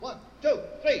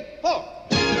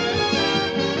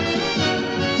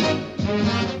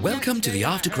Welcome to the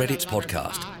After Credits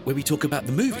podcast, where we talk about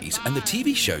the movies and the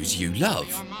TV shows you love,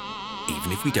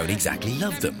 even if we don't exactly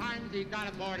love them.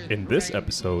 In this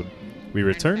episode, we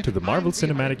return to the Marvel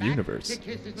Cinematic Universe,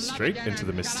 straight into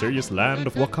the mysterious land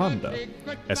of Wakanda,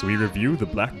 as we review the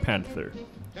Black Panther.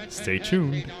 Stay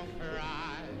tuned.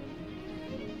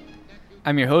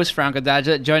 I'm your host, Franco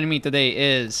Daja. Joining me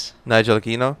today is... Nigel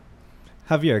Aquino.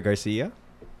 Javier Garcia.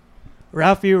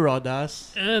 Rafi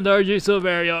Rodas. And RJ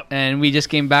Silverio. And we just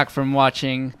came back from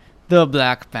watching The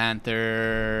Black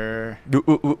Panther.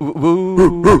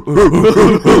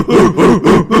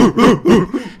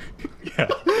 Yeah.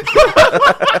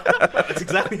 That's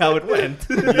exactly how it went.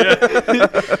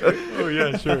 Oh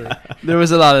yeah, sure. There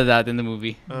was a lot of that in the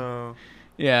movie.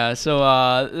 Yeah, so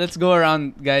let's go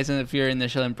around, guys, and if your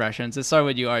initial impressions. Let's start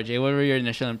with you, RJ. What were your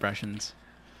initial impressions?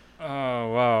 Oh,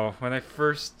 wow. When I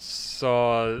first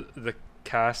saw the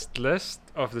cast list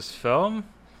of this film,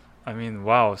 I mean,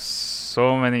 wow,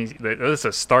 so many. This is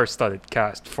a star-studded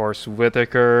cast. Forrest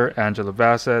Whitaker, Angela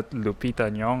Bassett, Lupita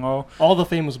Nyong'o. All the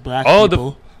famous black All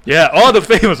people. all the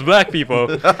famous black people.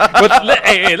 But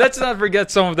hey, let's not forget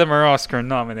some of them are Oscar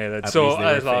nominated. At So least they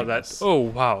I were thought famous. that, oh,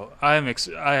 wow. I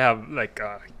have like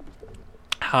a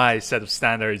high set of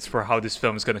standards for how this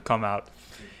film is going to come out.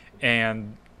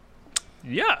 And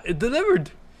yeah, it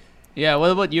delivered. Yeah, what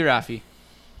about you, Rafi?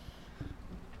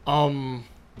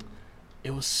 It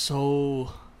was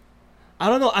so... I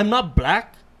don't know, I'm not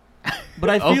black, but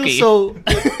I feel Okay. so...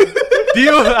 Do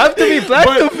you have to be black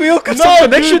But- to feel some No,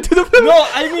 connection dude. to the film? No,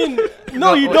 I mean,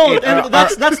 no, you okay, don't. our- And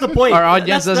that's the point. Our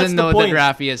audience That's doesn't the know point.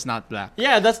 that Rafi is not black.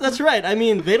 Yeah, that's right. I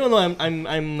mean, they don't know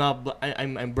I'm not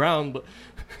I'm brown, but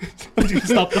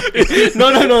stop talking.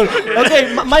 No.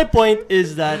 Okay, my point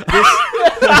is that this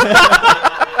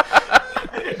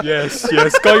Yes.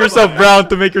 Call yourself brown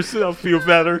to make yourself feel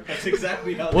better. That's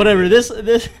exactly how. whatever this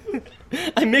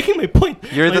I'm making my point.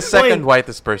 You're My the second point-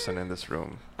 whitest person in this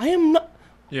room. I am not.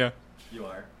 Yeah. You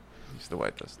are. He's the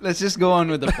whitest. Let's just go on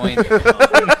with the point.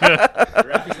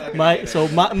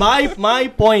 My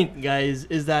point, guys,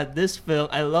 is that this film.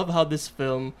 I love how this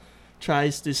film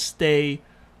tries to stay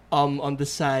on the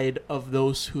side of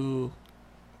those who.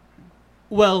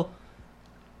 Well,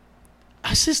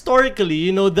 as historically,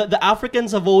 you know, the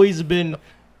Africans have always been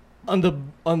on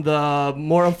the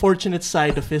more unfortunate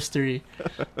side of history.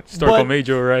 Historical But-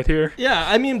 major right here. Yeah,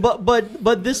 I mean,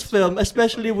 but this film,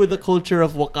 especially with the culture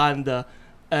of Wakanda,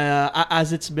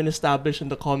 as it's been established in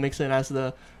the comics and as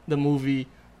the movie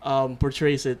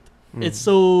portrays it, it's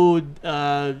so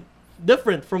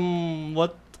different from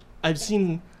what I've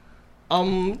seen.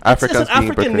 It's Africans an being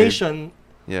African portrayed. nation,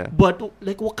 Yeah. but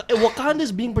like Wakanda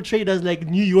is being portrayed as like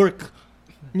New York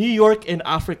in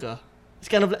Africa. It's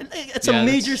kind of like it's Yeah, a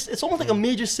major. It's almost like a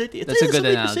major city. That's a It's good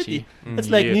major analogy. city. It's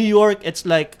like Yeah. New York. It's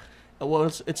like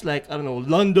it's like I don't know,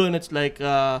 London. It's like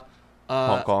Hong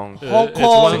Kong. Hong It's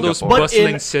Kong, one of those Singapore. but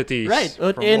bustling in- cities right?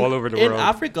 But from in all over the in world.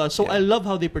 Africa, so Yeah. I love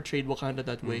how they portrayed Wakanda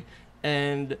that way,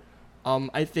 and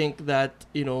I think that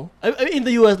in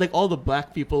the U.S. like all the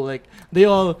black people like they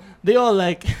all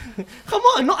like come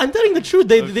on, no, I'm telling the truth.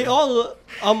 They all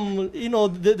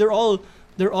they're all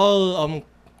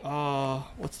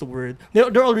what's the word?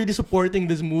 They're all really supporting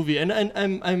this movie, and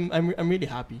I'm really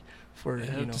happy for I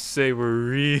you have know. to say, we're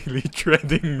really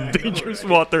treading dangerous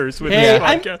waters with Hey, this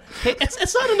podcast.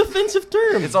 It's not an offensive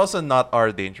term. It's also not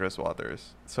our dangerous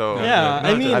waters. So Yeah,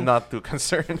 I mean- I'm not too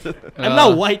concerned. I'm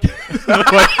not white.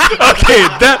 Okay,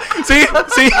 see.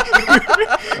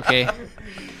 Okay.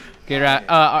 Okay,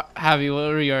 Javi, what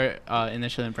were your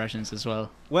initial impressions as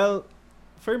well? Well,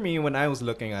 for me, when I was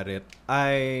looking at it,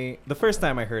 the first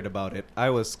time I heard about it, I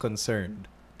was concerned,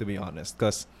 to be honest,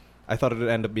 because I thought it would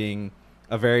end up being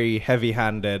a very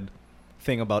heavy-handed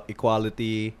thing about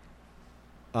equality,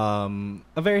 a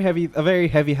very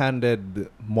heavy-handed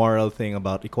moral thing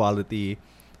about equality,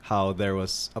 how there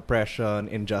was oppression,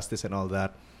 injustice, and all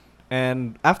that.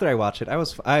 And after I watched it,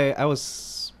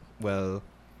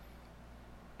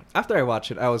 after I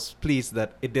watched it, I was pleased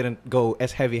that it didn't go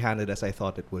as heavy-handed as I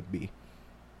thought it would be.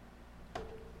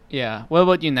 Yeah. What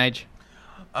about you, Nige?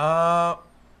 I've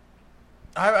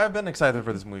been excited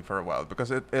for this movie for a while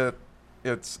because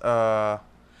it's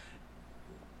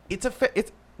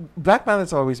Black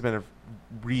Panther's always been a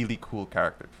really cool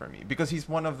character for me because he's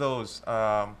one of those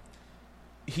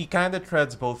he kind of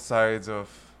treads both sides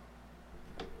of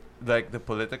like the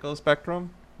political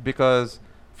spectrum because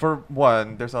for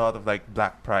one there's a lot of like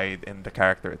black pride in the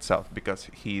character itself because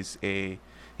he's an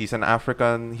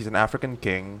African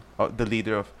king, the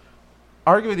leader of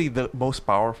arguably the most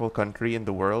powerful country in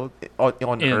the world on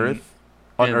Earth,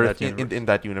 in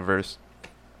that universe.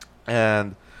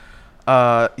 And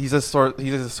he's a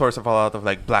source of a lot of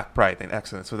like black pride and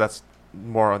excellence. So that's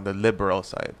more on the liberal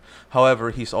side.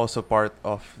 However, he's also part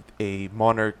of a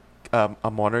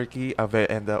monarchy of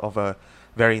a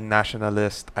very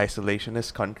nationalist,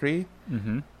 isolationist country,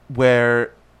 Mm-hmm.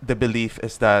 where the belief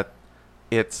is that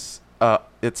it's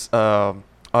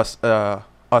us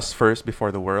first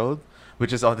before the world,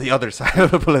 which is on the other side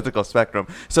of the political spectrum.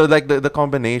 So like the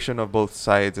combination of both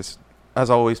sides has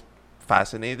always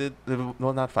fascinated.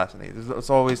 Well, not fascinated. It's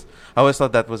always I always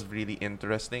thought that was really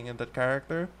interesting in that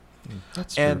character.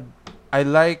 That's And I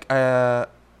like the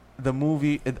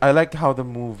movie. I like how the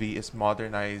movie is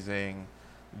modernizing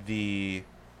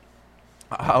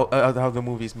how the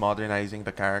movie is modernizing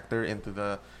the character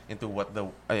into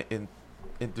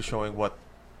showing what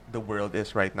the world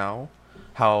is right now.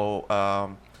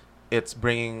 How it's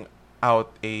bringing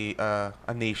out a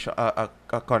nation, a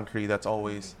country that's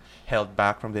always held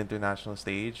back from the international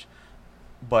stage,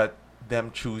 but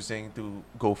them choosing to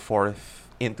go forth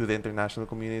into the international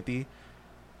community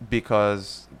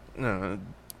because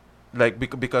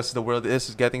because the world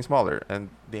is getting smaller and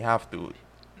they have to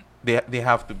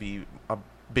be a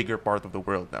bigger part of the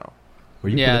world now. Were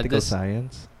you Yeah, political this-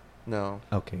 science? No.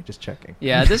 Okay, just checking.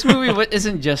 Yeah, this movie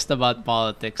isn't just about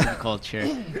politics and culture.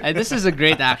 This is a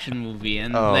great action movie,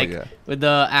 and Yeah. with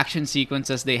the action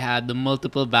sequences they had, the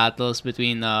multiple battles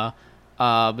between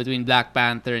Black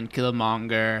Panther and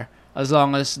Killmonger,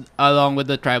 along with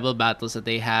the tribal battles that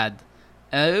they had,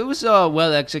 it was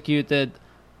well executed.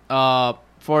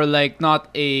 For like not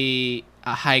a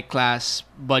high class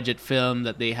budget film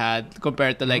that they had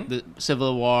compared to like the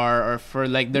Civil War or for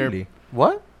like their Really?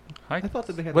 What? I thought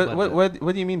that they had a What budget.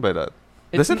 do you mean by that?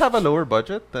 It's- Does it have a lower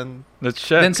budget than? Let's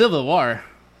check. then Civil War,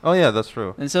 Oh yeah, that's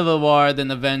true. then Civil War, then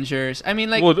Avengers. I mean,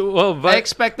 like well, I but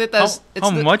expect it how, as how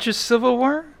much is Civil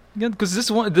War? Because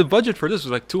the budget for this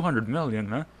was like 200 million,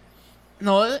 man.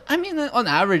 No, I mean on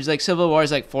average, like Civil War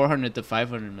is like 400 to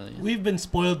 500 million. We've been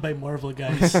spoiled by Marvel,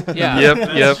 guys. Yeah.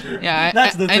 Yep. Yeah,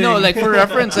 That's the I know. thing. Like for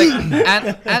reference, like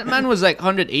Ant-Man was like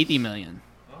 180 million,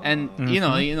 and you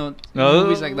know, No,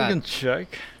 movies like we that. can check.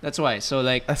 That's why. So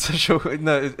like, That's a show.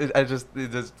 No, it just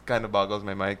kind of boggles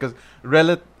my mind because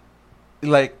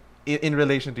in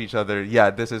relation to each other, yeah,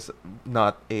 this is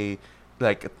not a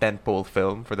tentpole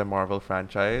film for the Marvel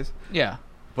franchise, yeah,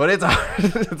 but it's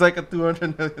it's like a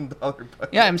 $200 million budget.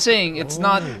 yeah. I'm saying it's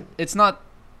not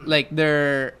like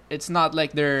their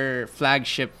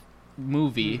flagship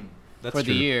movie That's for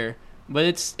the true. year, but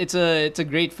it's a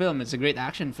great film. It's a great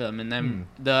action film, and then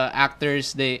the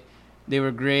actors they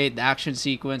were great. The action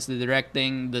sequence, the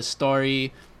directing, the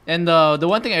story, and the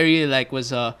one thing I really like was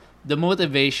the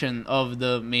motivation of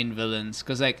the main villains,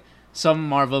 because like some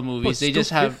Marvel movies they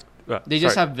just have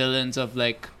villains of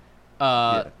like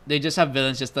they just have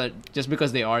villains just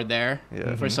because they are there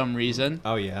Yeah. for some reason.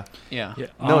 Oh yeah. Yeah, Yeah.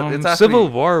 No, it's actually Civil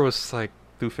War was like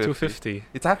 250. 250.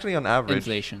 It's actually on average.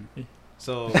 inflation.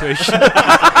 So Okay.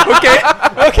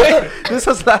 This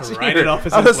was last Write year. it off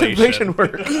as How does inflation.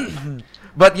 inflation work?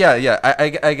 But yeah.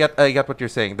 I get what you're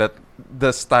saying. That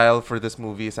the style for this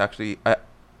movie is actually I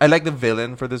like the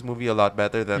villain for this movie a lot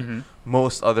better than Mhm.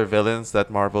 most other villains that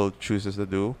Marvel chooses to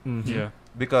do, Yeah.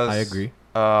 because I agree.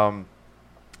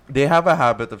 they have a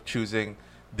habit of choosing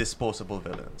disposable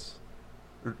villains.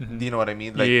 Mhm. Do you know what I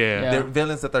mean? Like Yeah. they're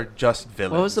villains that are just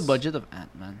villains. What was the budget of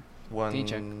Ant-Man? One. Can you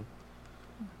check?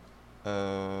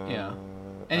 Yeah.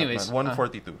 Anyways,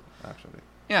 142 actually.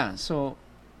 Yeah, so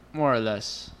more or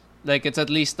less, like it's at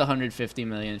least 150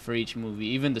 million for each movie,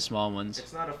 even the small ones.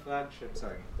 It's not a flagship.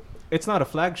 Sorry. It's not a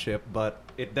flagship, but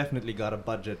it definitely got a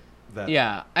budget that.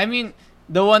 Yeah, I mean,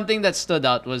 the one thing that stood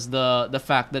out was the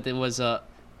fact that it was a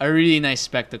really nice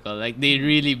spectacle. Like they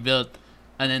really built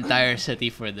an entire city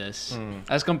for this,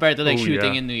 as compared to like Oh,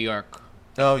 shooting yeah. in New York.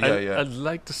 Oh yeah, I'd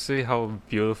like to see how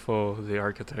beautiful the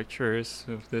architecture is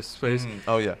of this place.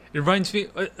 Oh yeah. It reminds me.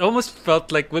 It almost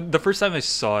felt like when the first time I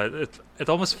saw it, it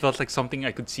almost felt like something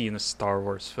I could see in a Star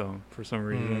Wars film for some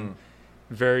reason.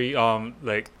 Very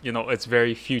like, you know, it's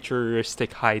very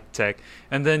futuristic, high tech.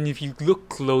 And then if you look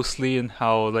closely in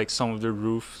how like some of the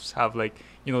roofs have like,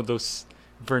 you know, those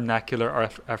vernacular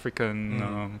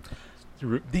African.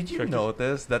 Did you structures.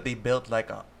 notice that they built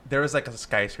there was like a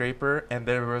skyscraper and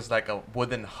there was like a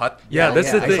wooden hut? Yeah,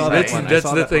 that's the I thing. saw that That's one. I that's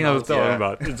saw the that thing one I was also. talking Yeah.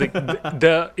 about. It's like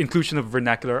the inclusion of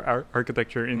vernacular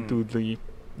architecture into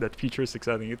that futuristic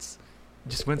setting. It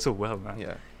just went so well, man.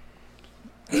 Yeah.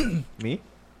 Me?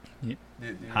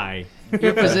 Hi.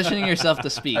 You're positioning yourself to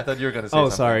speak. I thought you were gonna say. Oh,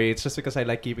 something. sorry. It's just because I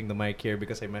like keeping the mic here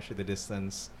because I measure the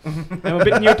distance. I'm a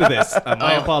bit new to this.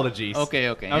 My Oh, apologies. Okay.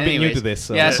 I'm a bit new Anyways. to this,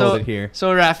 so Yeah, I so- hold it here.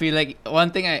 So Rafi, like one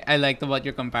thing I liked about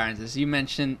your comparisons, you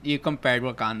mentioned you compared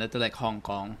Wakanda to like Hong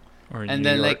Kong Or and New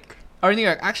then York. like or New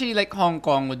York. Actually, like Hong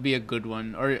Kong would be a good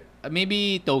one, or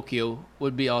maybe Tokyo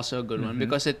would be also a good one Mhm.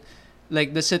 because it,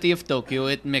 like the city of Tokyo,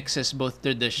 it mixes both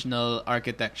traditional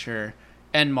architecture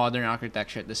and modern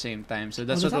architecture at the same time. So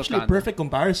that's That's what actually a Wakanda. perfect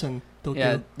comparison. Tokyo.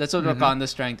 Yeah, that's what Mhm.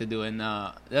 Wakanda's trying to do, and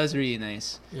that was really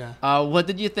nice. Yeah. What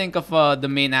did you think of the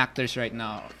main actors right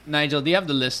now? Nigel, do you have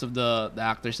the list of the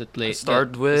actors that play?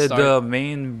 Start that with star- the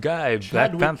main guy,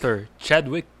 Black Chadwick. Panther,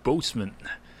 Chadwick Boseman.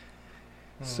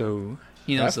 So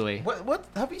He knows the way. What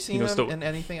have you seen knows him the- in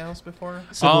anything else before?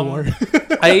 Civil War.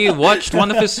 I watched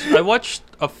I watched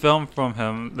a film from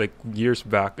him like years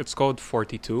back. It's called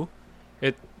 42.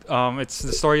 It's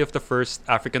the story of the first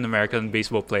African American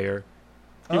baseball player.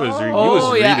 He was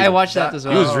Oh yeah, really, I watched that as He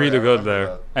well. was really I good remember there.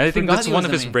 that. And I think Forgot that's he one was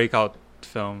of the his main. breakout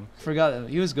film. Forgot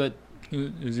he was good.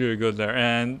 He was really good there,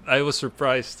 and I was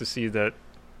surprised to see that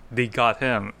they got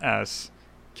him as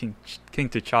King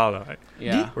T'Challa.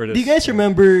 Yeah. for Do this you guys film.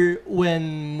 remember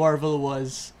when Marvel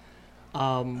was,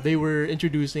 they were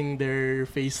introducing their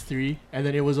Phase 3, and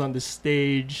then it was on the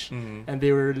stage, Mhm. and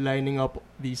they were lining up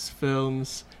these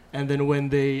films, and then when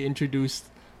they introduced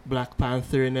Black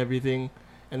Panther and everything,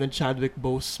 and then Chadwick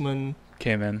Boseman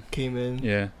came in? came in,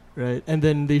 Yeah. right? And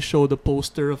then they showed the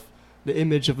poster of the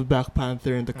image of the Black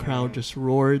Panther, and the crowd just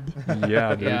roared.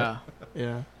 Yeah, dude. Yeah.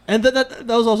 Yeah, and that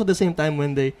was also the same time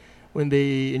when they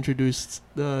introduced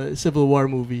the Civil War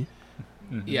movie.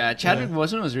 Mhm. Yeah, Chadwick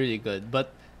Boseman was really good,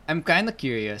 but I'm kind of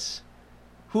curious.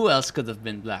 Who else could have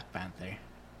been Black Panther?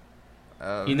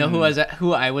 You know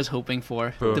who I was hoping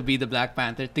for Who? to be the Black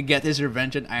Panther to get his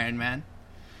revenge on Iron Man?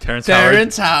 Terrence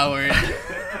Howard. Howard.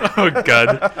 Oh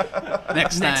god.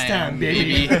 Next Next time,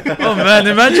 baby. Oh man,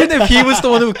 imagine if he was the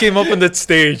one who came up on that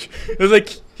stage. It was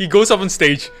like he goes up on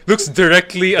stage, looks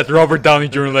directly at Robert Downey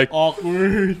Jr. like,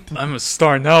 Awkward. I'm a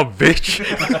star now, bitch.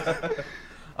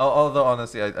 Although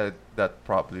honestly, I that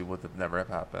probably would have never have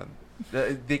happened.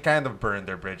 They kind of burned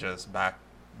their bridges back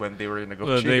when they were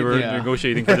negotiating. They were Yeah.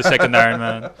 negotiating for the second Iron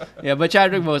Man. Yeah, but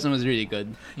Chadwick Boseman was really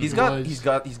good. He's He got was.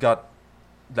 he's got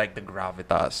like the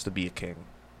gravitas to be a king.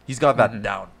 He's got that Mhm.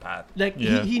 down pat. Like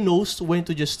Yeah. he knows when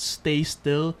to just stay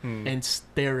still Hmm. and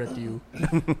stare at you.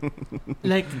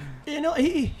 Like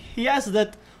he has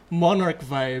that monarch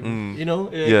vibe. Mm. You know.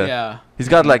 Yeah. Yeah. He's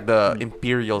got like the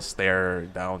imperial stare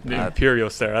down The pat. Imperial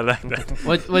stare, I like that.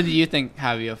 What do you think,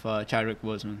 Javi, of Chadwick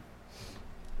Boseman?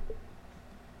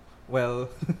 Well,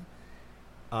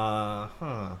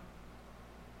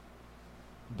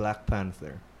 Black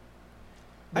Panther.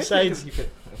 Besides-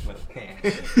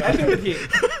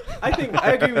 I think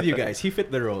I agree with you guys. He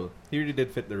fit the role. He really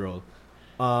did fit the role.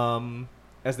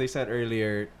 As they said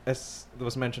earlier, as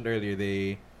was mentioned earlier,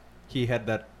 he had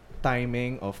that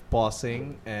timing of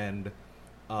pausing and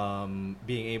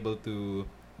being able to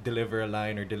deliver a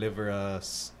line or deliver a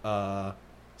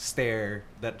stare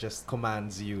that just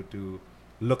commands you to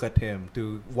look at him,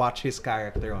 to watch his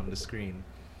character on the screen.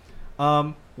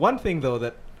 One thing though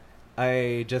that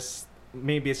I just,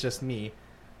 maybe it's just me,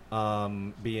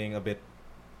 being a bit,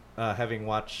 having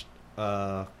watched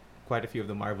quite a few of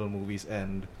the Marvel movies,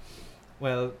 and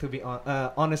well, to be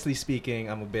honestly speaking,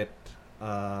 I'm a bit,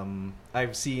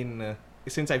 I've seen,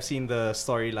 since I've seen the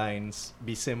storylines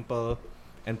be simple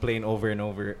and plain over and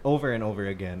over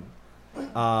again,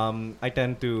 I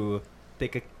tend to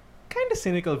take a kind of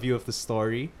cynical view of the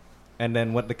story, and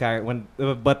then what the character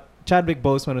but Chadwick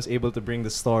Boseman was able to bring the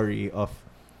story of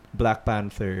Black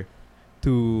Panther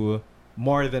to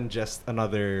more than just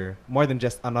another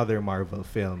Marvel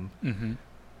film. Mm-hmm.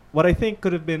 What I think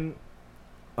could have been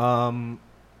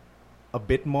a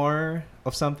bit more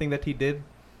of something that he did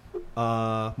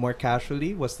more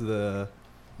casually was the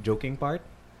joking part.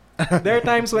 There are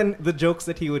times when the jokes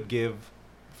that he would give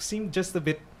seemed just a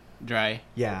bit, Dry.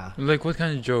 yeah. Like what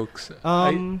kind of jokes?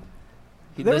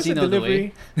 Does he know the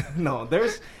way? No, there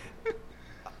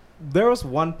was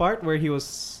one part where he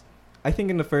was, I think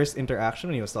in the first interaction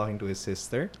when he was talking to his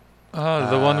sister.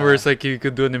 The one where it's like you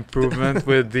could do an improvement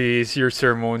with your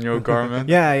ceremonial garment.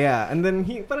 Yeah, and then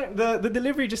but the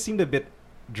delivery just seemed a bit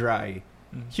dry.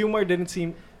 Mm. Humor didn't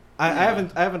seem. I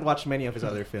haven't watched many of his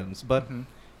other films, but Mhm.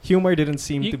 humor didn't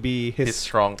seem He- to be His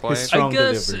strong point. his I strong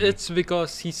guess delivery. it's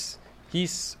because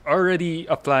he's already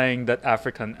applying that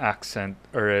African accent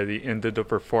already into the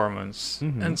performance,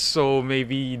 Mhm. and so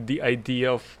maybe the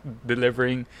idea of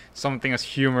delivering something as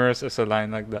humorous as a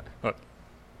line like that.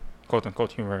 quote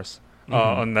unquote humorous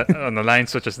Mhm. on the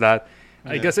lines such as that.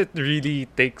 I Yeah. guess it really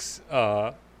takes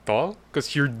toll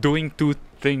because you're doing two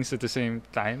things at the same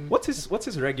time. What's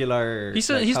his regular? He's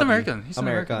like, he's hobby? American. He's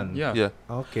American. Yeah. Yeah.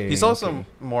 Okay. He's also okay.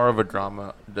 more of a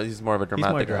drama. He's more of a He's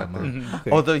more dramatic drama. actor. Mhm.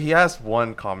 Okay. Although he has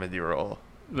one comedy role,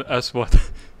 As what?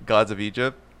 Gods of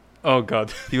Egypt. Oh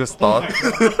God. He was thought.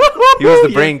 He was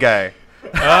the brain guy.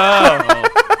 Oh.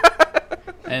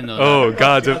 I know. Oh,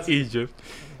 gods of Egypt.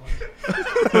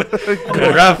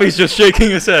 Rafi's just shaking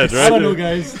his head, I don't know, right?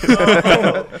 guys.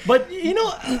 But you know,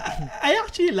 I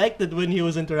actually liked it when he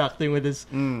was interacting with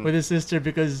his sister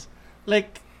because,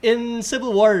 like in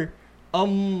Civil War,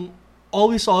 all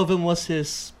we saw of him was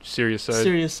his Serious side.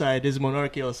 serious side, his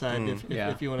monarchical side, Mm.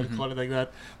 if you want to Mhm. call it like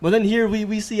that. But then here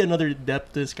we see another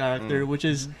depth to his character, Mm. which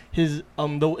is his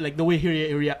the way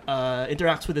he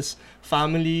interacts with his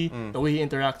family, Mm. the way he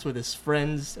interacts with his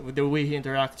friends, with the way he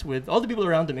interacts with all the people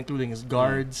around him, including his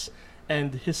guards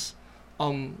and his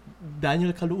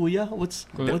Daniel Kaluuya. What's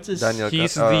his Daniel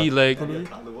He's Ka- the like. Kaluuya?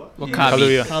 Wakabi.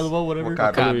 Kaluuya. Kalua, whatever.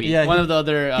 Wakabi. Wakabi. Yeah, One he- of the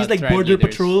other. He's like tribe border leaders.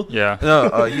 patrol. Yeah.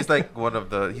 No, he's like one of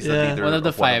the. He's Yeah. the leader. One of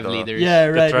the five the- leaders. Yeah,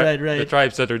 The right, tri- right, The right.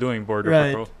 tribes that are doing border Right.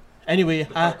 patrol. Anyway,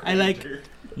 I like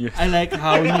Yeah. I like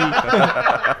how he.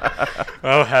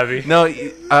 Oh, heavy. No,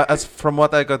 as from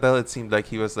what I could tell, it seemed like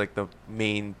he was like the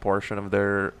main portion of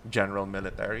their general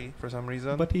military for some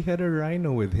reason. But he had a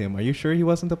rhino with him. Are you sure he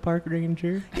wasn't a park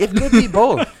ranger? it could be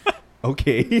both.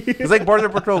 Okay. It's like border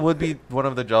patrol would be one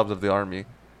of the jobs of the army.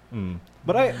 Mm.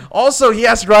 But I Also, he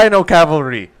has rhino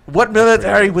cavalry. What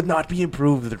military would not be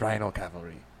improved with rhino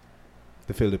cavalry?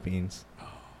 the Philippines.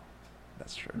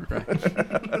 That's true.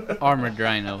 Armored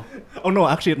rhino. Oh no,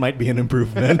 actually it might be an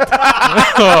improvement.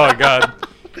 Oh God.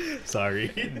 Sorry.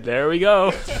 There we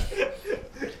go.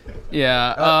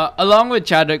 Yeah. Along with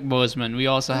Chadwick Boseman, we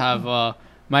also have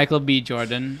Michael B.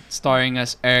 Jordan starring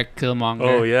as Eric Killmonger.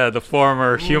 Oh yeah, the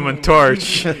former Human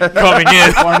Torch coming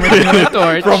in Former Human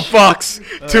Torch. from Fox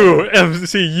to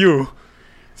MCU,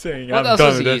 saying What I'm else done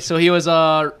was with he? this. So he was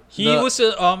He the was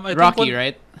I think Rocky, one-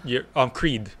 right? Yeah,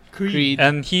 Creed. Creed.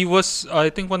 And he was, I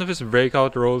think, one of his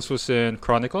breakout roles was in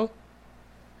Chronicle.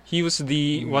 He was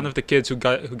the one of the kids who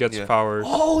gets Yeah. powers.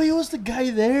 Oh, he was the guy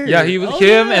there. Yeah, he was Oh,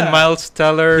 him yeah. and Miles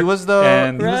Teller. He was the.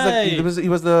 And- he, was the Right. he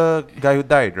was the guy who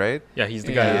died, right? Yeah, he's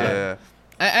the Yeah.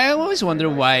 guy. Yeah. I always wonder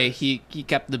why he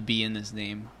kept the B in his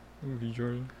name.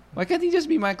 Why can't he just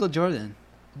be Michael Jordan?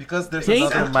 Because there's He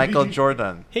ain't another Michael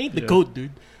Jordan. He ain't the Yeah. goat,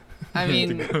 dude. I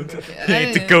mean, He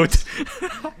ain't the goat.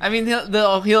 I mean,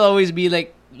 he'll always be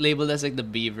like labeled as like the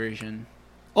B version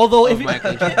Although of if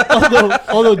Michael you, Jordan.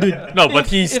 although dude, No, but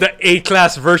he's the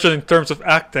A-class version in terms of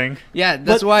acting. Yeah,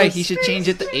 that's But- why but- he should change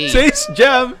it to A. Space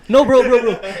Jam. no, bro.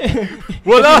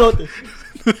 What if up? you notice,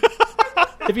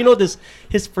 if you notice,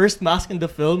 his first mask in the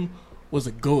film was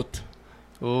a goat.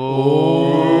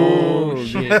 Oh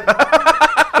shit!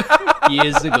 He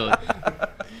is the goat.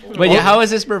 But yeah, how was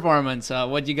his performance?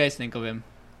 What do you guys think of him,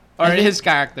 or I think- his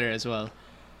character as well?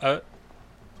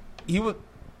 He was.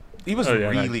 He was Oh, yeah,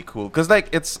 really cool because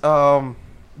like it's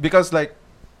because like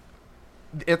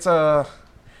it's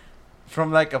from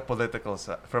like a political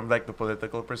from like the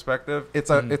political perspective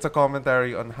it's a Mhm. it's a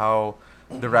commentary on how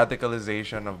the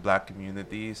radicalization of black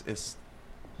communities is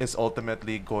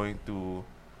ultimately going to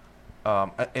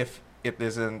if it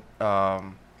isn't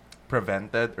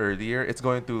prevented earlier it's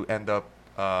going to end up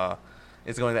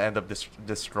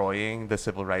destroying the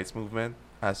civil rights movement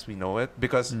as we know it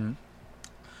because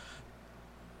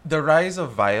the rise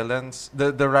of violence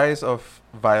the rise of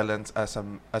violence as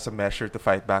a measure to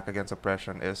fight back against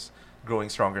oppression is growing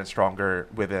stronger and stronger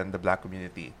within the black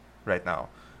community right now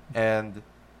and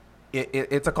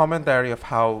it's a commentary of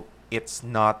how it's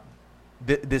not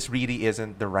this really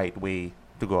isn't the right way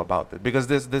to go about it because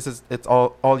this is it's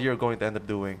all you're going to end up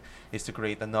doing is to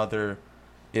create another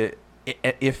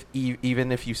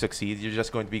even if you succeed you're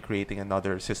just going to be creating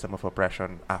another system of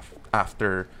oppression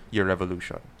after your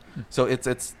revolution. So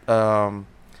it's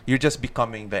you're just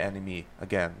becoming the enemy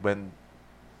again when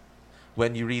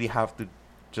you really have to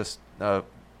just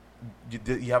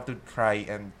you have to try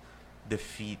and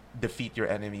defeat your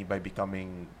enemy by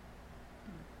becoming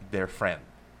their friend.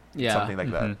 Yeah, Something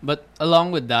like that. Mhm. but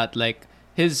along with that, like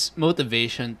his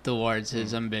motivation towards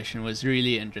his ambition was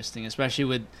really interesting, especially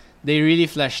with they really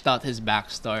fleshed out his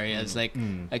backstory as like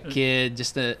a kid,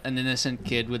 just an innocent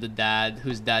kid with a dad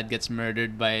whose dad gets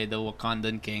murdered by the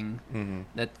Wakandan king. Mm-hmm.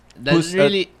 That's Who's,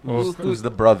 really who's the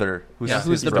brother? who's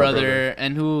his the brother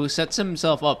and who sets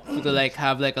himself up to like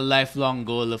have like a lifelong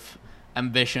goal of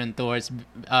ambition towards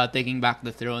taking back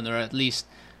the throne or at least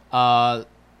trying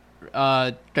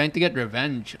to get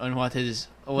revenge on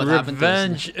what happened to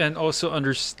revenge and also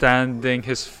understanding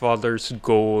his father's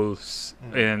goals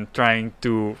in trying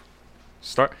to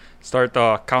start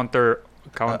a counter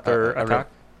attack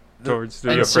towards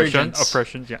the Insurgents.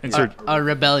 oppression. Yeah, a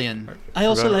rebellion. I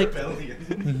also like rebellion.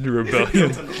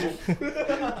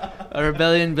 A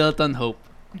rebellion built on hope.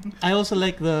 I also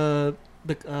like the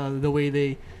way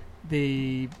they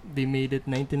made it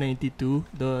 1992,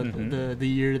 the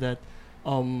year that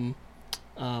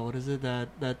what is it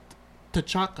that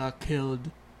T'Chaka killed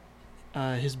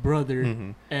his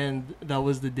brother, and that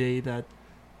was the day that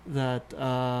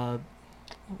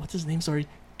what's his name? Sorry,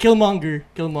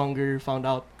 Killmonger found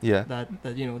out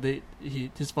that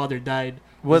his father died.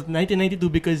 Was 1992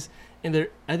 because in the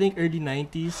early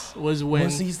 90s was when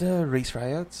Was these the race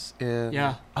riots?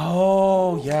 yeah.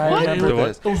 Oh, yeah, What? I remember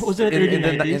What? this. Was it In early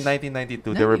 90s?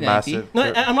 1992, there were 1990? massive. No,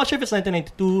 I'm not sure if it's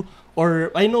 1992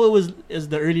 or I know it was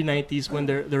the early 90s when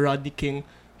the Rodney King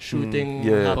shooting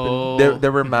yeah. happened. Oh.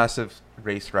 There were massive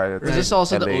race riots. Was Right. this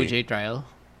also the LA. OJ trial?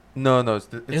 No, it's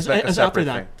It like a was after separate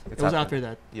that. thing. It was after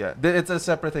that. Yeah, it's a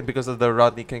separate thing because of the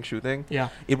Rodney King shooting. Yeah.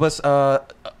 It was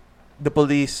the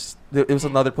police. It was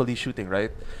another police shooting,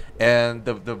 right? And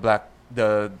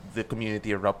the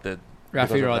community erupted. Rafi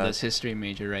because of Roda's that. history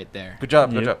major right there. Good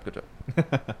job. Yep. Good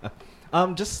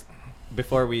job. Just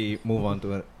before we move on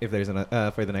to if there's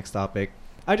for the next topic,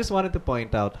 I just wanted to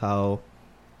point out how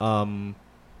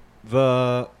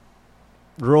the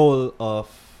role of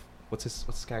what's his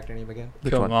character name again?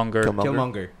 Which one? Killmonger.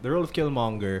 Killmonger. The role of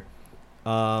Killmonger.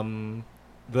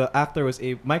 The actor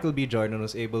Michael B. Jordan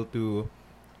was able to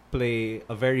play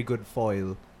a very good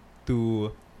foil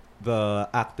to the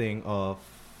acting of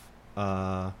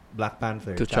Black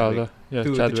Panther. T'Challa. Yeah,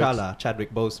 Chadwick.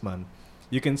 Chadwick Boseman.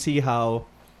 You can see how,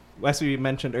 as we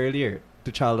mentioned earlier,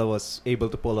 T'Challa was able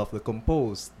to pull off the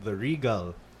composed, the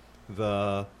regal,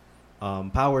 the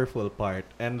powerful part,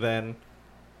 and then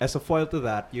as a foil to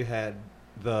that, you had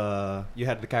the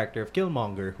character of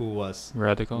Killmonger, who was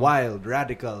Radical. wild,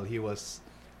 radical. He was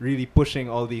really pushing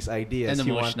all these ideas. And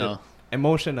emotional.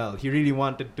 Emotional. He really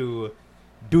wanted to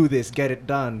do this, get it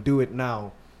done, do it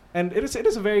now. And it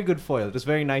is a very good foil. It was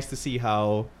very nice to see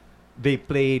how they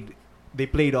played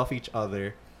off each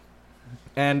other.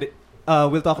 And I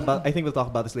think we'll talk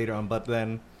about this later on, but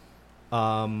then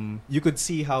you could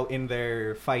see how in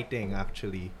their fighting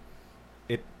actually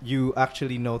you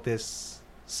actually notice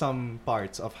some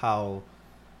parts of how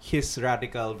his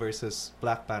radical versus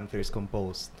Black Panther's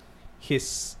composed.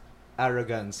 His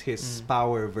arrogance, his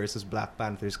power versus Black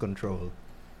Panther's control.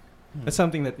 That's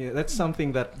something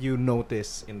that you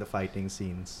notice in the fighting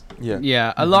scenes. Yeah.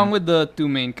 Yeah, along with the two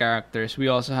main characters, we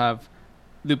also have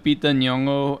Lupita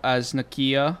Nyong'o as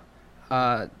Nakia,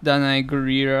 Danai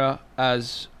Gurira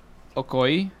as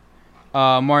Okoye,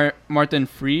 Martin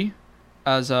Free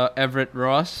as Everett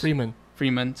Ross.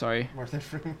 Freeman, sorry. Martin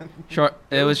Freeman.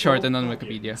 It was shortened on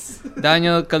Wikipedia.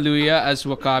 Daniel Kaluuya as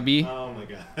Wakabi. Oh my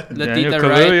god. Daniel Latita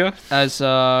Wright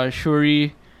Kaluuya. as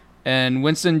Shuri, and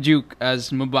Winston Duke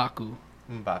as M'Baku.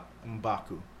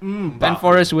 Mbaku. And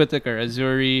Forrest Whitaker as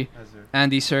Zuri, Azure.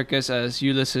 Andy Serkis as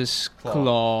Ulysses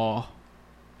Claw,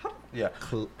 Yeah.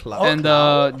 Cloud. and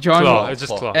John Claw. It's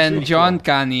just Claw. and John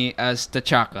Kani as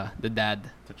T'Chaka, the dad,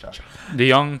 T'Chaka. The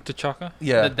young T'Chaka.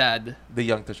 Yeah. the dad, The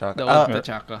young T'Chaka. the old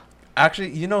T'Chaka. Actually,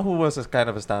 you know who was a kind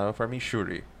of a standout for me?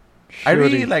 Shuri. I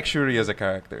really like Shuri as a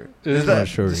character. Is that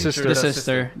Shuri? the sister? The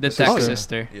sister, the sister. tech Oh, yeah.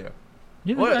 sister. Yeah.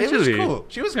 Yeah, Well, it was actually. cool.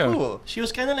 She was Yeah. cool. She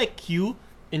was kind of like Q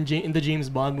in the James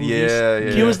Bond movies.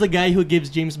 Yeah. He was the guy who gives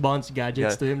James Bond's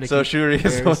gadgets Yeah. to him. Like So he Shuri is the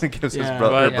wears- one who gives his Yeah.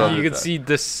 brother. But Yeah. you can see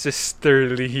the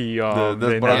sisterly the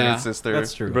dynamic. brother Yeah. and sister.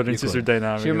 That's true. Brother and You sister could.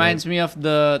 dynamic. She reminds me of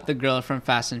the girl from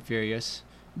Fast and Furious,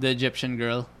 the Egyptian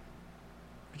girl,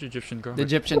 Which Egyptian girl? the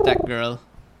Egyptian tech girl,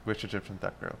 Which Egyptian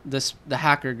tech girl? the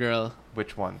hacker girl.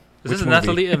 Which one? Is this Which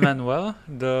Natalie Emmanuel?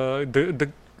 The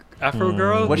Afro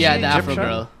girl? Was Yeah, she the Afro Egyptian?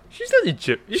 girl. She's not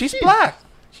Egyptian. She's black.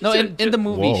 No, in the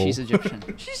movie Whoa. she's Egyptian.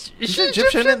 She's She's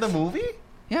Egyptian in the movie?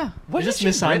 Yeah, What Is is this she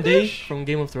Missandei British? from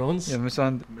Game of Thrones? Yeah,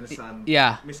 Misan.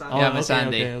 yeah. Oh, Yeah, okay,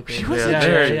 Missandei. okay. She was yeah,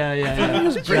 there. yeah.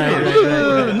 was Right, British.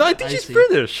 right. No, I think she's see.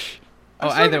 British. Oh,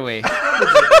 either way.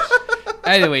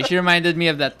 Either way, she reminded me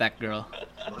of that tech girl.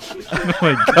 Oh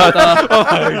my god. Oh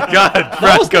my god,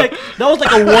 Franco. That was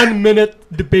like a 1 minute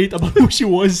debate about who she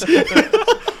was.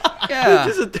 Yeah.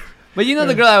 But you know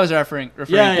the girl I was referring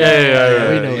Yeah, to. yeah,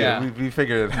 we know. Yeah. We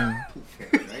figured it.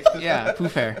 Yeah, Pooh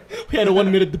Fair. We had a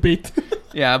 1 minute debate.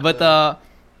 Yeah, but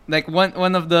like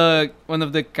one of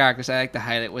the characters I like to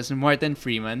highlight was Martin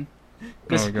Freeman.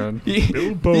 Oh god.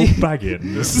 Bilbo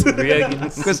Baggins.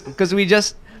 Because we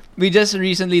just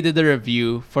recently did a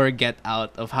review for Get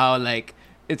Out of how like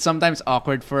it's sometimes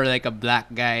awkward for like a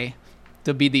black guy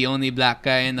to be the only black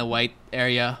guy in the white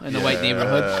area in the white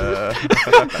neighborhood.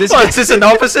 This Oh, is this an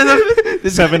opposite of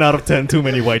 7 out of 10, too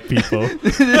many white people. too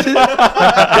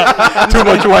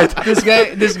much white? this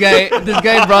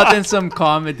guy brought in some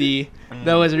comedy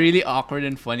that was really awkward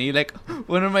and funny. Like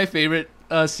one of my favorite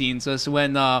scenes was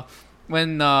when they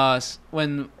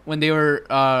were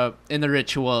in the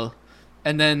ritual,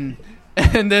 and then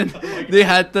they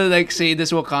had to like say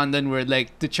this Wakandan word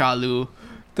like T'Chalu.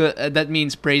 That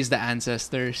means praise the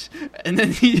ancestors, and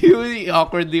then he really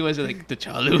awkwardly was like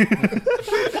T'Chalu.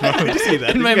 Did you see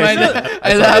that? In my Did you guys mind, see that?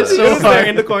 I laughed He so was there hard.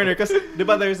 in the corner because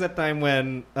there's that time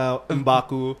when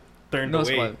M'Baku turned No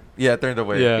away. spoil. Yeah, turned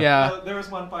away. Yeah. Yeah, There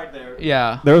was one part there.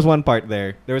 yeah. There was one part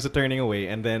there. There was a turning away,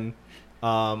 and then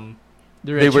The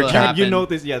They were ritual trying- happened. you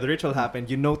noticed. Yeah, the ritual happened.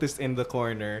 You noticed in the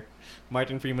corner,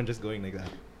 Martin Freeman just going like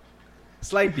that,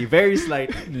 slightly, very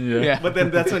slightly. Yeah. But then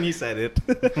that's when he said it.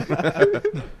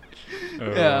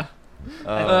 Yeah.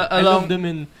 I along- loved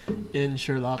him in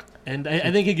Sherlock, and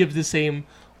I think he gives the same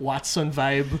Watson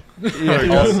vibe.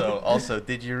 Also,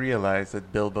 did you realize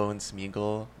that Bilbo and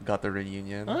Smeagol got a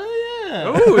reunion? Oh yeah.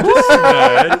 Oh, this is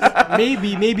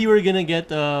nice. Maybe we're gonna get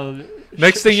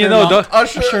Next thing you know, Sherlock,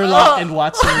 Sherlock and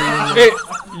Watson reunion. hey,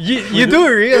 you do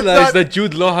realize not- that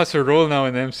Jude Law has a role now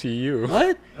in MCU.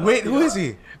 What? Wait, who is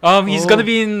he? He's gonna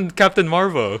be in Captain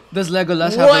Marvel. Does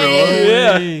Legolas have a role?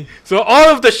 Yeah. Way. So all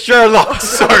of the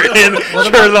Sherlocks are in.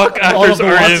 Sherlock all actors of the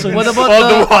are Watsons? in. What about all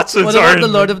the the Watsons What are about in. the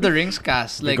Lord of the Rings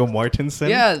cast? Like, Viggo Mortensen.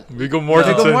 yeah, Viggo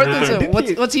Mortensen. Viggo returned. Mortensen. Didn't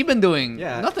he- What's he been doing?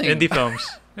 Yeah. Nothing. Indie films.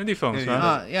 Indie films, Yeah,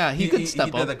 man. Yeah, he could step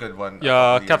He did a up. good one.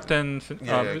 Yeah, Years Captain. ago.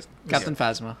 Yeah, Captain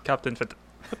Phasma. Captain.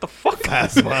 What the fuck?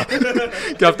 Phasma.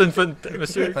 Captain.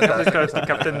 Mr. Fantastic.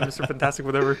 Captain. Mr. Fantastic.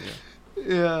 Whatever.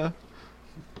 Yeah.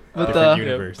 But Different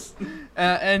universe.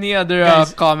 any other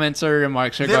Guys, comments or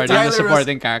remarks regarding Tyler the was-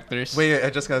 supporting characters? Wait, I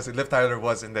just gotta say, Liv Tyler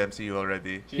was in the MCU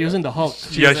already. He was in the Hulk.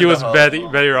 Yeah, she was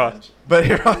very raw. But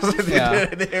here also Yeah.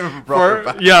 they didn't brought her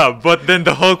back. Yeah, but then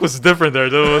the Hulk was different there.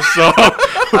 There was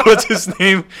what's his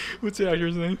name? What's the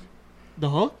actor's name? The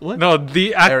Hulk? What? No,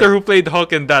 the actor Eric- who played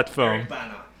Hulk in that film.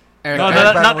 Eric No,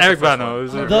 Bana. not was Eric the first Bana. one. It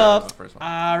was Eric The- Bana was the first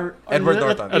one. Edward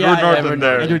Norton. Edward Norton Edward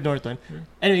there. Edward Norton.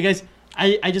 Anyway, guys,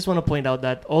 I just want to point out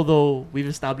that although we've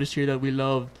established here that we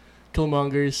love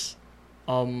Killmonger's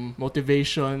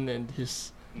motivation and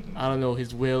his, I don't know,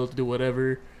 his will to do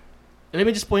whatever, let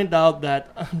me just point out that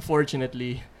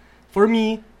unfortunately, for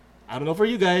me, I don't know for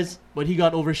you guys, but he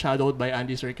got overshadowed by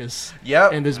Andy Serkis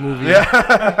Yep. in this movie. Yeah.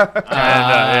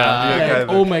 Yeah, Like, kind of.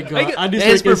 oh my god, Andy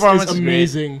his Serkis performance is is great.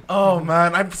 amazing. Oh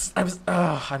man, I'm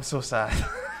so sad.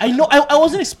 I know. I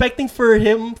wasn't expecting for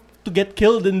him to get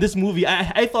killed in this movie.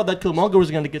 I thought that Killmonger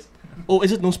was gonna get. Oh,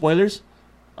 is it no spoilers?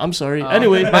 I'm sorry.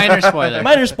 Anyway, minor spoiler.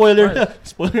 minor spoiler.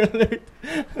 Spoiler alert.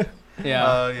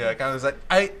 Yeah. Yeah, kind of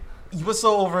like he was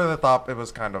so over the top. It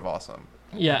was kind of awesome.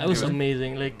 Yeah, it was Dude.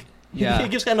 amazing. Like, Yeah. he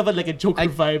gives kind of like a Joker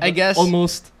vibe. I guess-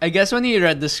 almost. I guess when he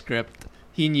read the script,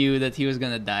 he knew that he was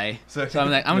gonna die. So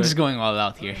I'm like, I'm just going all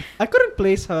out here. I couldn't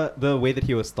place the way that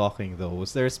he was talking though.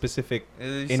 Was there a specific South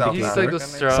He's like African, the I think.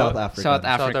 South South African? South South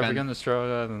African. African,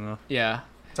 Australia, I don't know. Yeah.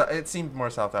 So it seemed more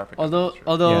South African. Although for sure.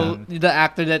 although the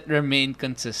actor that remained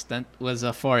consistent was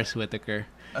Forrest Whitaker.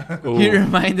 Ooh. He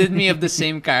reminded me of the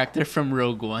same character from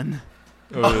Rogue One.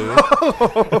 Oh, really?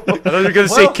 I thought you were gonna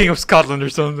say Well- King of Scotland or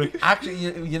something. Actually,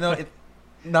 you know, it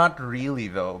not really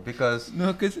though, because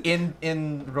No, cause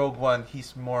in Rogue One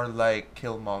he's more like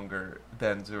Killmonger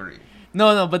than Zuri.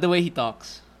 no, but the way he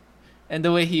talks, and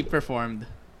the way he performed.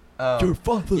 father.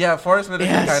 Yeah, Forrest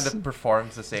Whitaker Yes. kind of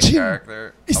performs the same Jim,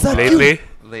 character. is a that lot you? Lately,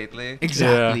 Lately.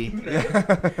 Exactly.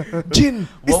 Jin,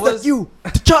 What was- you?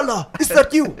 T'Challa, is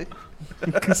that you?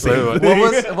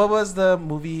 What was the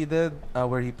movie he did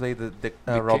where he played the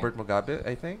King? Robert Mugabe?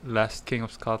 I think. Last King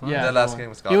of Scotland. Yeah, The Last no. King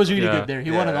of He was Scotland. really Yeah. good there. He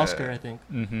won an Yeah. Oscar, I think,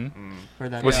 Mm-hmm. for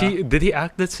that. Was Yeah. he? Did he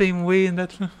act the same way in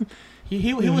that film?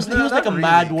 He was No, like a not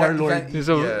mad really. warlord. He's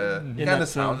a- Yeah, in kind that of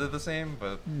film. sounded the same,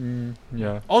 but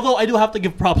Yeah. Although I do have to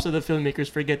give props to the filmmakers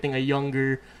for getting a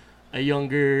younger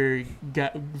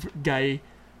guy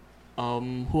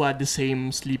who had the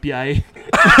same sleepy eye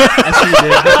as he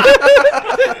did.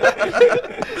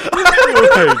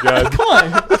 Oh my god. Come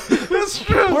on. that's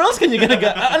true. Where else can you get a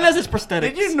guy unless it's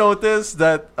prosthetics? Did you notice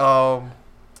that T'Challa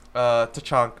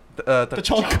The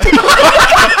chunk.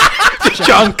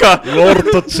 Tachanka. Lord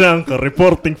Tachanka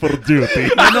reporting for duty.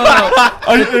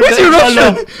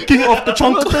 No. King of the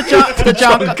chunk.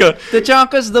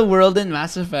 Tachanka's the world in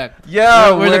Mass Effect.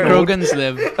 Yeah, where the Krogans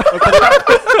live.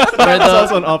 That's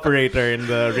also an operator in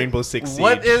the Rainbow Six Siege.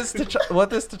 What is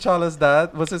T'Challa's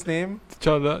dad? What's his name?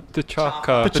 T'Chaka.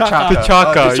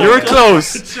 T'Chaka. You were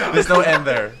close. There's no N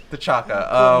there.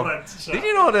 T'Chaka. Did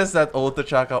you notice that old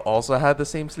T'Chaka also had the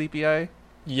same sleepy eye?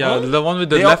 Yeah, the one with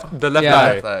the They left Yeah.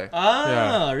 eye. Left eye.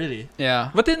 Ah, really?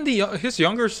 Yeah. But then his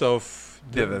younger self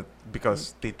Didn't,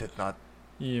 because they did not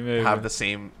maybe. have the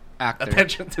same Actor.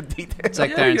 attention to detail. It's like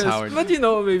Yeah, Terrence I guess. Howard. But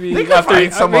maybe They could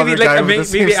find some maybe other guy with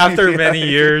the maybe same after sleepy many eye.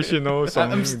 years, I'm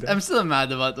something. I'm still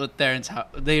mad about what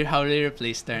how they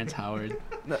replaced Terrence Howard.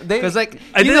 They, Because like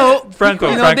I didn't-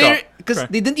 Franco. because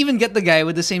they didn't even get the guy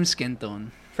with the same skin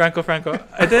tone. Franco.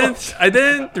 I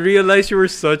didn't realize you were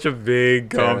such a big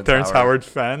Terrence Howard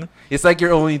fan. it's like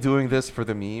you're only doing this for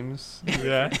the memes.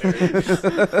 Yeah.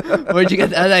 Where'd you get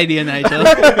that idea, Nigel?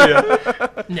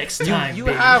 Next time, You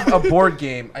baby. have a board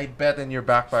game, I bet, in your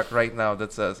backpack right now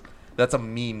that says that's a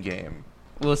meme game.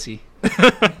 We'll see.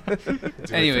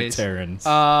 It's Anyways, for Terrence.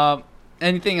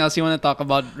 anything else you want to talk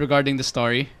about regarding the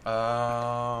story?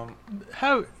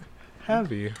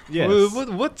 Have you? Yes.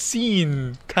 What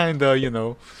scene kinda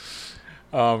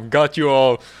got you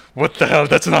all? What the hell?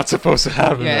 That's not supposed to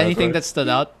happen. Yeah, anything that stood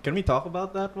out? Can we talk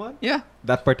about that one? Yeah.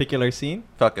 That particular scene?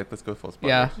 Fuck it, let's go full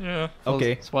spoilers. Yeah. Yeah. Full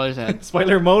Okay. Spoilers ahead.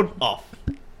 Spoiler mode off.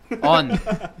 On.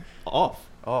 Off.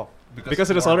 Oh, Because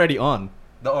it is more- already on.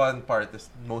 The on part is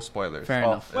most spoilers. Fair Off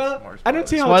enough. is Well, more I don't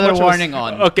see spoilers. how Spoiler much was- warning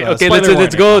on. Okay. Spoiler Let's warning.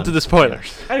 go to the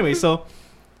spoilers. Anyway, so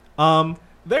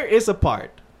there is a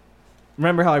part.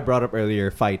 Remember how I brought up earlier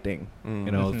fighting,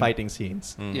 Mhm. fighting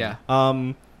scenes. Yeah.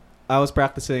 I was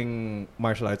practicing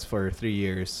martial arts for 3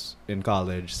 years in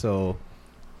college,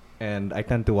 and I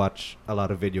tend to watch a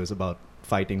lot of videos about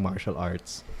fighting martial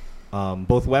arts,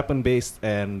 both weapon-based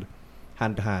and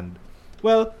hand-to-hand.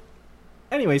 Well,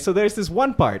 anyway, so there's this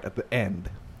one part at the end.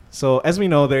 So as we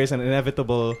know, there is an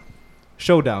inevitable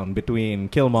showdown between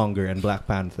Killmonger and Black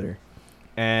Panther,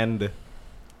 and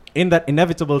in that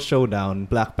inevitable showdown,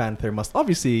 Black Panther must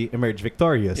obviously emerge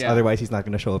victorious. Yeah. Otherwise, he's not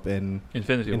going to show up in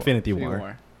Infinity War. Infinity War.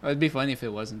 War. It'd be funny if it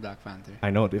wasn't Black Panther. I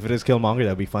know. If it is Killmonger,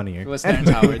 that'd be funnier. It was Terrence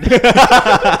Howard.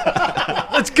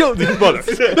 Let's kill this mother.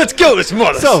 Let's kill this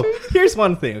mother. So, here's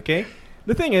one thing, okay?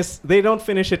 The thing is, they don't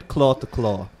finish it claw to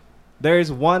claw. There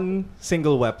is one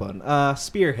single weapon,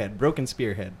 spearhead, broken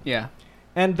spearhead. Yeah.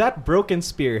 And that broken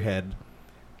spearhead,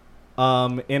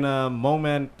 in a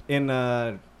moment, in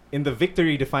the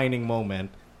victory-defining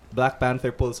moment, Black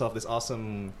Panther pulls off this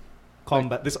awesome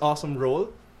this awesome roll.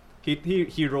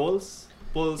 He rolls,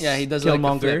 pulls Yeah, he does like a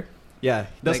Killmonger. flip. Yeah, he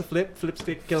does Like- a flip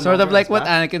stick, Killmonger. Sort of on like his what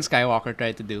back. Anakin Skywalker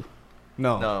tried to do.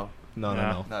 No. No. No.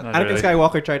 not Anakin really.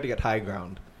 Skywalker tried to get high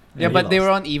ground. Yeah, And he but they lost.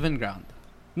 were on even ground.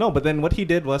 No, but then what he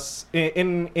did was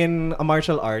in a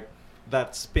martial art,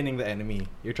 that's pinning the enemy.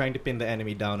 You're trying to pin the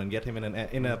enemy down and get him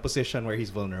in a position where he's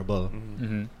vulnerable. Mhm.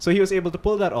 Mhm. So he was able to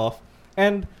pull that off.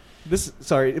 And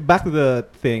back to the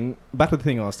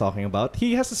thing I was talking about.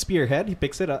 He has a spearhead. He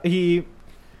picks it up. He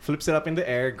flips it up in the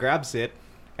air, grabs it,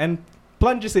 and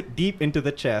plunges it deep into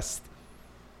the chest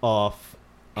of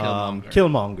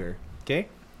Killmonger. Okay.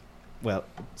 Well,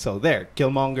 so there,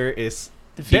 Killmonger is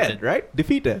Defeated. dead, right?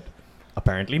 Defeated.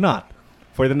 Apparently not.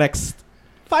 For the next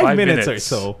 5 minutes or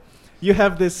so, you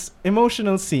have this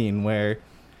emotional scene where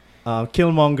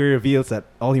Killmonger reveals that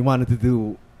all he wanted to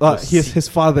do, his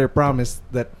father promised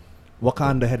that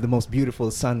Wakanda had the most beautiful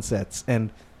sunsets,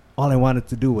 and all I wanted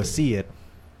to do was see it.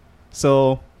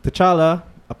 So T'Challa,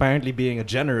 apparently being a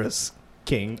generous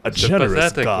king, a It's a generous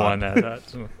pathetic god. one at that.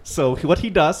 So what he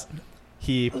does,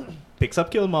 he picks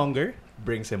up Killmonger,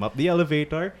 brings him up the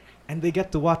elevator, and they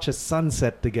get to watch a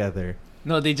sunset together.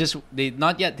 No, they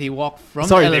not yet. They walk from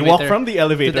Sorry, the they elevator walk from the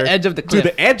elevator to the edge of the to cliff.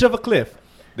 the edge of a cliff.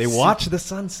 They watch the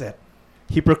sunset.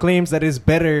 He proclaims that it's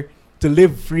better to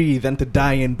live free than to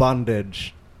die in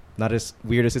bondage. Not as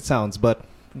weird as it sounds, but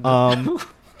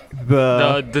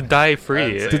The die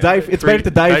free. To it's better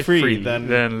to die free than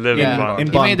live yeah, in bondage.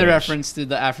 in he made a bondage. reference to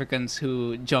the Africans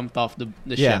who jumped off the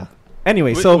yeah. ship.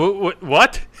 Anyway, Wait, so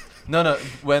what? No.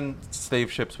 When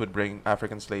slave ships would bring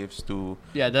African slaves to,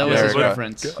 Yeah, that was his America.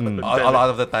 reference. Mm. a lot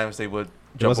of the times they would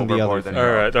jump wasn't the overboard.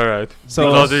 other and All right. So-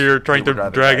 Because you're trying They to would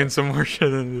rather drag die. in some more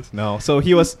shit in this. no, so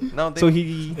he was No, they, so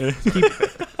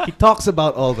he talks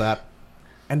about all that,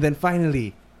 and then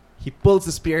finally he pulls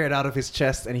the spearhead out of his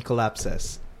chest and he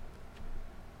collapses.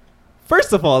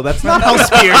 First of all, that's not how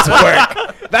spears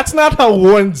work. That's not how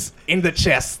wounds in the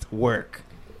chest work.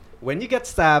 When you get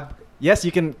stabbed, yes,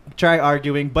 you can try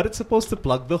arguing, but it's supposed to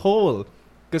plug the hole.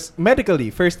 because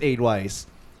medically, first aid wise,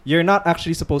 you're not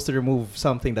actually supposed to remove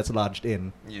something that's lodged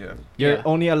in. Yeah. You're Yeah.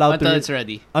 only allowed Until to it's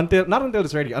ready. until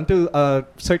it's ready, until a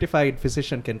certified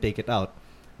physician can take it out.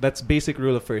 That's basic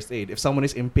rule of first aid. If someone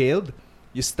is impaled,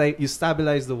 you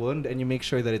stabilize the wound and you make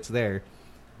sure that it's there.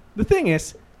 The thing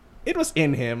is, it was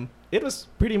in him. It was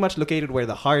pretty much located where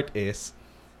the heart is,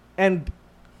 and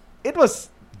it was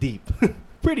deep,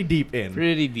 pretty deep in.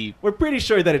 Pretty deep. We're pretty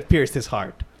sure that it pierced his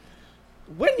heart.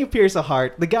 When you pierce a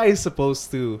heart, the guy is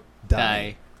supposed to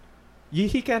die.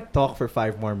 He can't talk for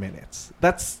 5 more minutes.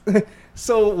 That's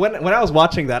so. When I was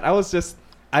watching that, I was just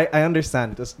I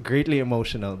understand it was greatly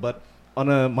emotional, but on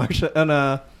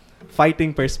a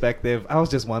fighting perspective, I was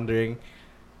just wondering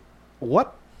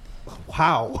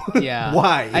how Yeah.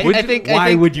 why I think-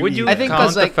 why would you Would eat you I that? think count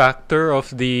 'cause, the like- factor of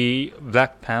the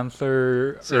Black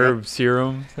Panther Serum. herb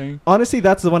serum thing? Honestly,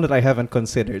 that's the one that I haven't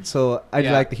considered. So I'd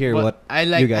Yeah. like to hear Well, what I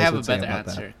you guys have a would say better about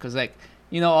that. answer because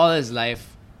all his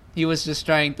life he was just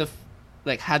trying to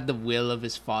had the will of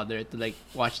his father to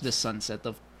watch the sunset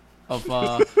of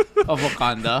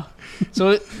Wakanda.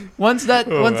 So once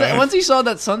man. once he saw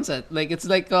that sunset, it's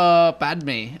like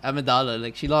Padme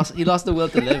Amidala, he lost the will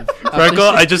to live.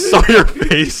 Franco, I just saw your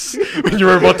face when you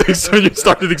were about to explain. You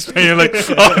started explaining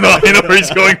oh no, I know where he's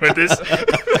going with this.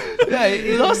 Yeah,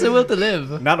 he lost the will to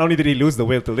live. Not only did he lose the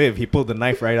will to live, he pulled the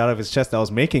knife right out of his chest that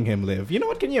was making him live. You know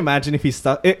what? Can you imagine if he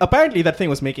stuck? Apparently, that thing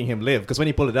was making him live because when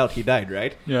he pulled it out, he died,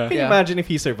 right? Yeah. Can you Yeah. imagine if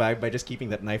he survived by just keeping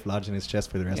that knife lodged in his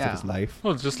chest for the rest Yeah. of his life?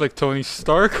 Well, just like Tony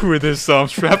Stark with his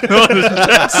shrapnel on his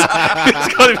chest. It's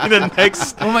gotta be the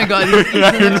next Oh my God, he's the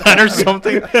Iron next Man or Iron Man.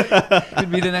 something.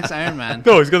 Could be the next Iron Man.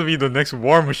 No, it's gonna be the next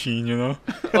War Machine, you know?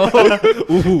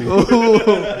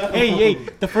 Hey,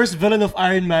 the first villain of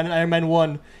Iron Man in Iron Man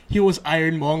 1, he was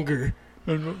Ironmonger.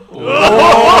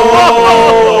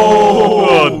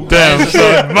 Oh, damn,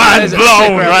 son. Mind That's a blown sick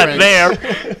right reference.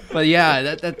 there. But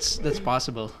yeah, that's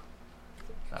possible.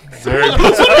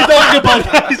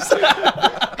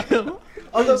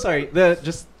 Although, sorry,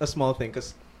 just a small thing,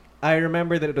 because I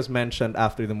remember that it was mentioned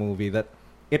after the movie that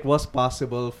it was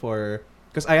possible for,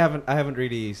 because I haven't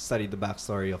really studied the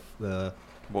backstory of the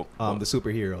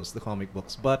superheroes, the comic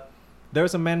books, but there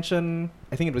was a mention.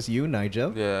 I think it was you,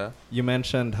 Nigel. Yeah. You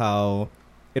mentioned how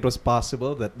it was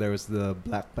possible that there was the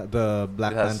Black It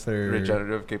has Panther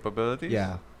regenerative capabilities.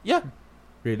 Yeah, Yeah.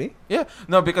 really? Yeah.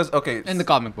 No, because okay. In the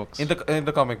comic books. in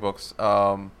the comic books,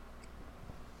 a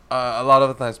lot of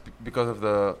the times because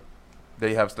of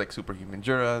they have superhuman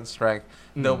endurance, strength.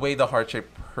 The way the heart shape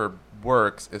herb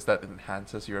works is that it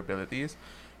enhances your abilities.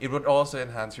 It would also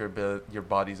enhance your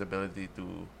body's ability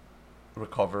to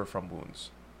recover from wounds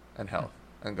and health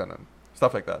and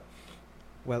stuff like that.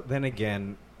 Well, then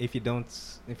again, if you don't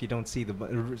see the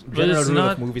general it's rule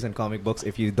not- of movies and comic books,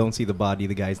 if you don't see the body,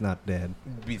 the guy's not dead.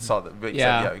 We saw that.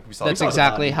 Yeah, We saw that's that.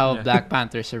 exactly how Yeah. Black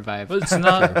Panther survived. But it's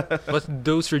not. But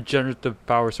those regenerative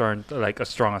powers aren't as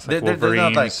strong as They're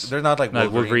not like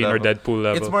Wolverine or level. Deadpool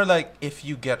level. It's more like if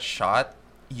you get shot,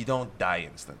 you don't die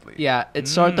instantly. Yeah, it's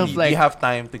sort of You have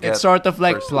time to get. it's sort of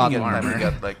like first- plot you get time to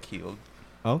armor. get healed.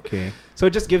 Okay, so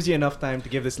it just gives you enough time to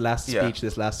give this last Yeah. speech,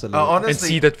 this last salute. Honestly, and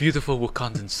see that beautiful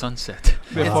Wakandan sunset.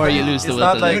 Before you lose the it's will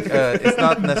not to like live. it's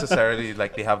not necessarily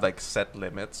like they have set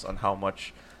limits on how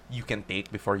much you can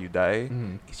take before you die.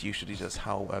 Mhm. It's usually just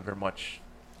however much.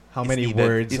 How is many needed.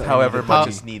 words? It's are however needed? much How-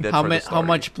 is needed how for ma- the how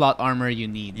story. much plot armor you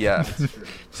need. Yeah.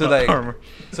 So Armor.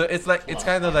 so it's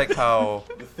kind of like how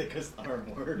the thickest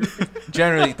armor.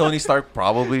 generally Tony Stark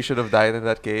probably should have died in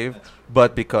that cave,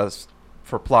 but because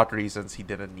for plot reasons he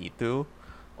didn't need to,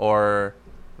 or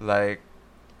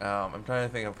I'm trying to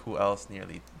think of who else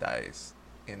nearly dies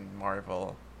in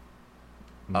Marvel.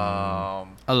 A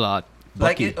lot.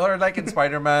 Bucky. Like in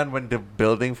Spider-Man when the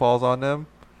building falls on him.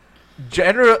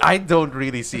 I don't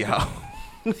really see how.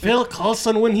 Phil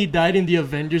Coulson when he died in the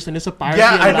Avengers and is apparently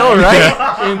Yeah, I know, alive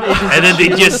right? in Agents And then of they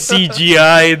S.H.I.E.L.D.. just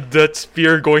CGI'd that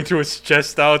spear going through his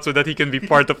chest out so that he can be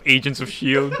part of Agents of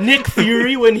S.H.I.E.L.D. Nick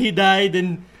Fury when he died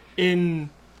in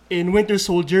Winter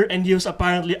Soldier and he was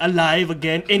apparently alive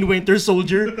again in Winter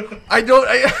Soldier. I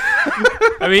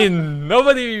mean,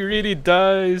 nobody really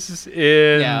dies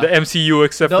in Yeah. the MCU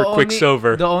except for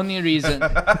Quicksilver. The only reason.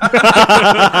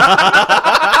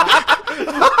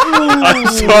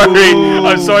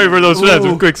 I'm sorry for those fans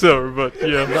of Quicksilver, but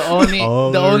yeah. The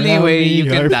only way you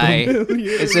can die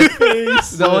is if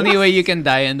the only way you can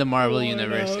die in the Marvel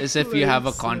universe is if you have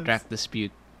a contract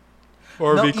dispute.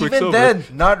 Or No, be even Quicksilver. then,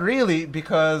 not really,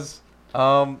 because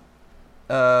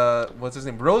what's his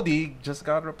name? Rhodey just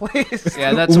got replaced.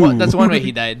 Yeah, that's one way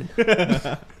he died.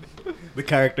 The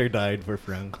character died for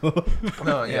Franco.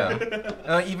 No,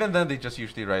 yeah. Even then, they just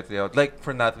usually write it out. Like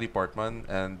for Natalie Portman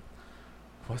and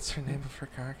what's her name of her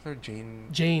character? Jane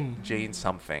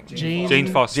something. Jane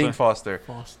Foster. Jane Foster.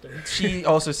 Foster. She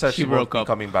also said She she won't broke be up.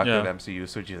 coming back Yeah. to the MCU,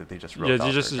 so they just wrote Yeah, out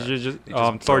you just, her you character. just, They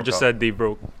just Thor broke just up. said they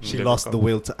broke. She they lost broke the up.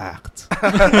 will to act.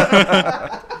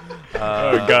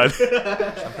 Oh God.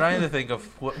 I'm trying to think of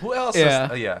who else.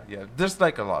 Yeah. Yeah, There's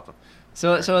like a lot of.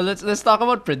 So let's talk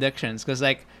about predictions, because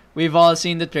like we've all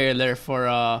seen the trailer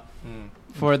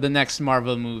for the next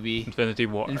Marvel movie, Infinity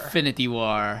War. Infinity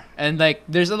War, and like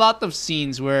there's a lot of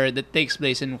scenes where that takes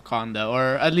place in Wakanda,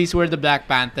 or at least where the Black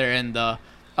Panther and the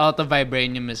Out of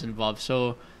Vibranium is involved.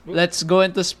 So let's go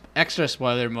into extra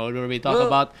spoiler mode where we talk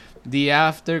about the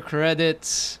after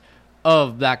credits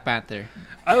of Black Panther.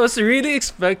 I was really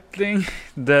expecting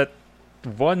that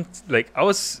one. Like I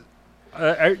was.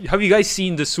 Have you guys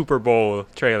seen the Super Bowl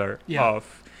trailer? Yeah.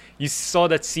 You saw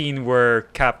that scene where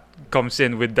Cap comes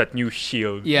in with that new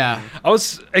shield. Yeah, I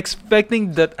was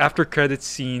expecting that after credit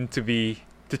scene to be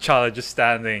T'Challa just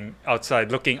standing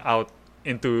outside, looking out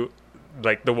into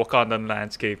like the Wakandan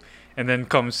landscape, and then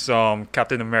comes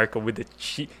Captain America with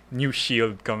the new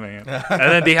shield coming in, and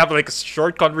then they have like a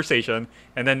short conversation,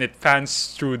 and then it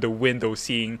fans through the window,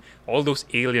 seeing all those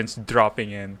aliens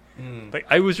dropping in. Like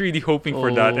I was really hoping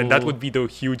for that, and that Oh. would be the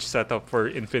huge setup for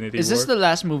Infinity is War. this the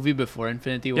last movie before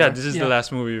Infinity War? Yeah, this is Yeah. the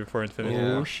last movie before Infinity Yeah.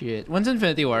 War. Oh shit! When's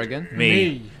Infinity War again?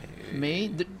 May. May.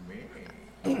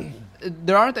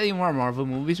 There aren't any more Marvel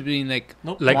movies between like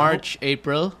Nope. Like- March,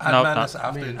 April. Ant-Man no, is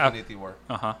after May. Infinity War.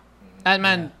 Uh-huh.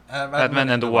 Ant-Man. Batman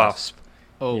and the Wasp.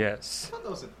 Oh, Yes.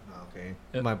 Okay,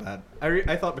 Yeah. my bad.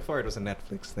 I thought before it was a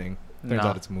Netflix thing. Turns No.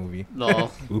 out it's a movie.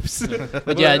 lol. Oops.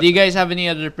 But yeah, do you guys have any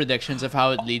other predictions of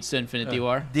how it leads to Infinity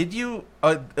War? Did you?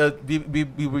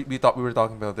 We thought we were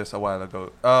talking about this a while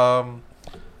ago.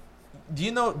 Do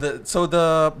you know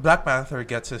the Black Panther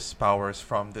gets his powers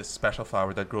from this special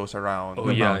flower that grows around Oh,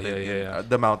 the yeah, mountain, yeah.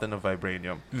 the mountain of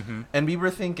vibranium, Mm-hmm. and we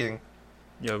were thinking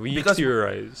Yeah, we Because-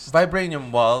 theorized.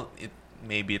 vibranium, while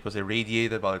maybe it was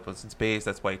irradiated while it was in space,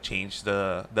 that's why it changed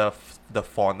the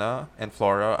fauna and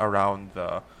flora around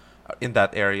in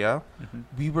that area. Mhm.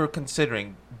 We were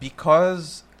considering,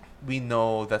 because we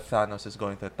know that Thanos is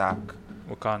going to attack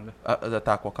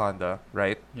Wakanda,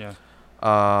 right? Yeah.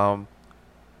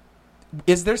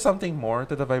 Is there something more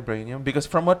to the vibranium? Because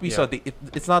from what we Yeah. saw,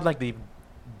 it's not like they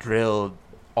drilled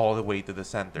all the way to the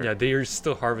center. Yeah, they are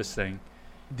still harvesting.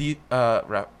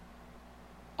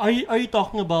 Are you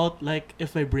talking about like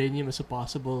if vibranium is a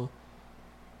possible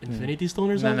Infinity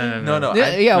Stone or No, something? No, Yeah,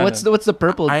 I- yeah, no, what's the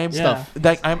purple I'm stuff?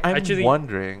 I'm Actually-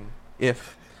 wondering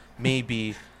if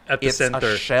maybe At the it's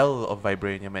center. a shell of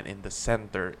vibranium, and in the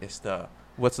center is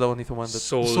what's the only one that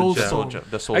Soul Soul Gem. Stone.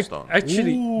 the soul stone.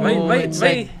 Actually, Ooh. It's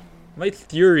like- my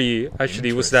theory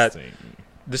actually was that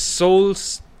the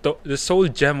the soul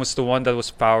gem was the one that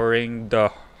was powering the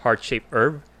heart-shaped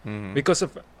herb, Mhm. because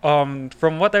of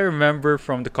from what I remember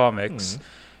from the comics,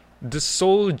 the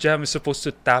soul gem is supposed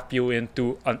to tap you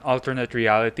into an alternate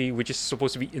reality, which is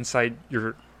supposed to be inside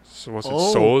your Oh.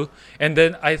 soul. And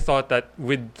then I thought that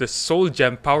with the soul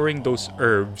gem powering those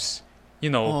herbs,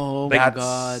 Oh like my that's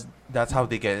god. that's how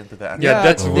they get into that. yeah, Yeah,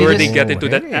 that's they where they just- get into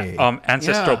that Hey.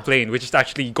 ancestral Yeah. plane, which is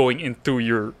actually going into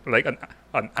your like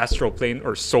an astral plane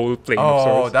or soul plane. of Oh,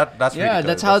 sorts. that's Yeah, really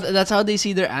that's good. that's how they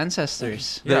see their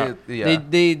ancestors. Yeah. yeah.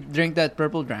 They drink that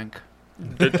purple drink.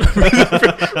 Drink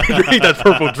that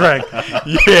purple drink.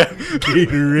 Yeah,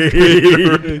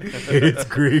 It's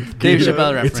great. Dave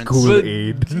Chappelle It's reference.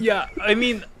 Kool-Aid. yeah. I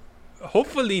mean,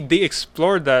 hopefully they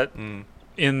explore that Mm.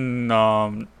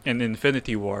 in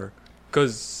Infinity War,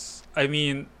 because I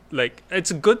mean, like,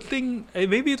 it's a good thing.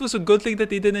 Maybe it was a good thing that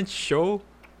they didn't show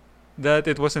that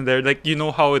it wasn't there. Like, you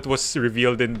know how it was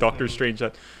revealed in Doctor Strange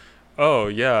that, oh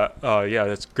yeah,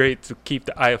 that's great to keep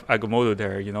the Eye of Agamotto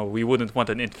there. You know, we wouldn't want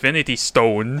an Infinity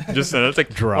Stone. Just it's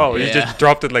like, Drop. wow, you Yeah. just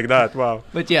dropped it like that. Wow.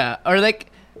 But yeah, or like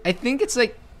I think it's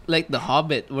like the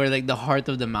Hobbit, where like the heart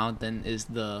of the mountain is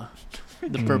the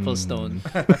purple stone.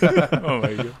 Oh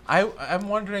my god. I'm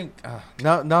wondering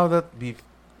now that we've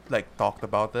like talked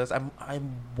about this, I'm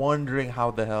wondering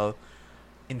how the hell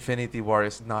Infinity War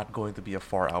is not going to be a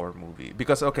 4-hour movie,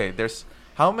 because okay, there's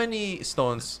how many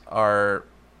stones are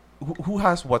who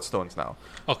has what stones now?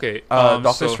 Okay.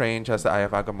 Doctor so Strange has the Eye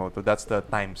of Agamotto. That's the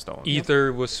Time Stone.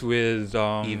 Ether was with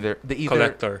either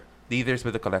Collector. the Ether's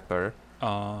with the Collector.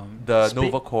 The The Spa-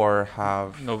 Nova Corps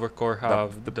have Nova Corps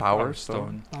have the the Power Power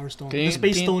Stone. Power Stone. Can The you,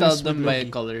 Space can you Stone tell is with them by Loki.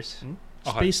 colors?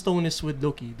 Okay. Space Stone is with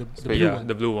Loki, the Space- blue Yeah, one.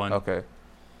 the blue one. Okay.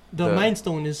 The the- Mind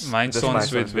Stone is Mind This Stones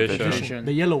Mind with Stones with Vision. Vision.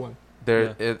 the yellow one.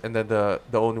 There and then the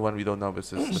only one we don't know is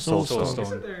the Soul Soul Stone. Stone.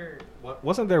 Isn't there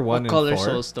Wasn't there one What in color Thor?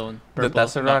 Soul Stone? The Purple.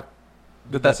 Tesseract.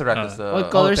 The Tesseract is the.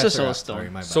 What color is the Tesseract, Soul sorry,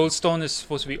 Stone? my bad. Soul Stone is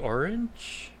supposed to be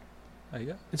orange.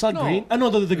 Yeah. It's not No. green. No,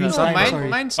 the green No, stone. Sorry.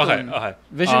 Mind Stone. Okay.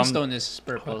 Vision Stone is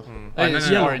purple. Mm. Uh, no, it's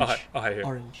no, no. orange. Okay, here.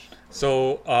 Orange.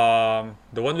 So,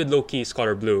 the one with Loki is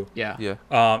color blue. Yeah.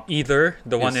 Yeah. Either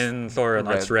the one Is in Thor and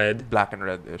it's red, Black and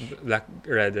red-ish. black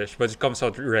reddish, but it comes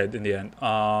out red in the end.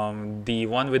 The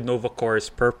one with Nova Corps is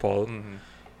purple. Mhm.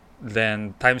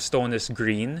 Then Time Stone is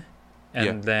green,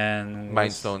 and then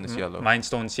Mind Stone is yellow. Mind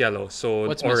Stone's yellow. So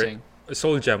What's missing?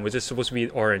 Soul Gem, which is supposed to be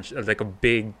orange, like a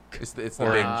big. It's the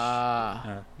Orange. big.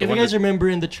 Ah. The If you one guys with- remember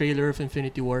in the trailer of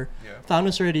Infinity War, Yeah.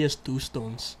 Thanos already has 2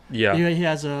 stones. yeah, He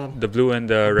has a the blue and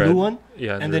the red. blue one,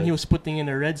 Yeah, and then he was putting in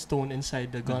a red stone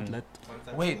inside the gauntlet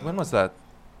Wait, when was that?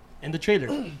 in the trailer.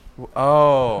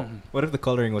 Oh. What if the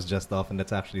coloring was just off and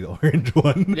that's actually the orange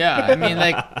one? Yeah, I mean,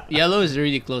 like, yellow is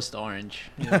really close to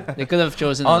orange. They could have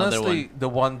chosen another Honestly, one. the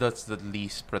one that's the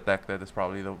least protected is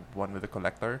probably the one with the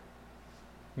collector.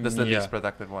 That's the yeah. least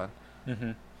protected one.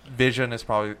 Mm-hmm. Vision is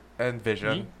probably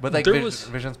Vision, Ye- but like there was-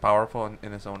 Vision's powerful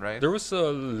in its own right. There was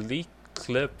a leak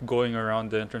clip going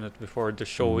around the internet before just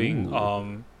showing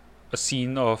Ooh. a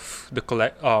scene of the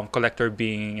collector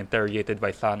being interrogated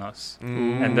by Thanos,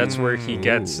 Mm. and that's where he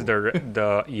gets Ooh.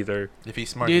 the either. If he's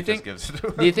smart, Do you he just think- gives it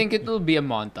to Do you think it will be a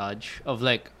montage of,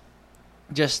 like,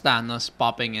 just Thanos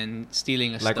popping and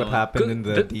stealing a Like stone? what happened Could- in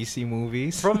the DC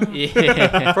movies? From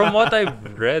Yeah. from what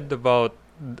I've read about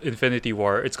Infinity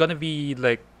War, it's gonna be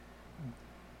like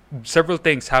several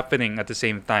things happening at the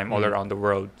same time all Mm. around the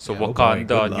world. So Yeah. Oh boy, Wakanda,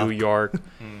 good New luck. York,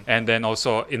 Mm. and then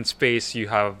also in space you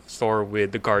have Thor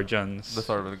with the Guardians. The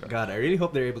Thor with the God, I really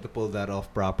hope they're able to pull that off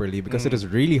properly because it Mm. is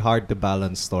really hard to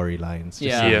balance storylines.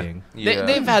 Just Yeah. Yeah. saying. Yeah.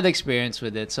 They've had experience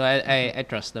with it, so I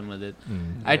trust them with it.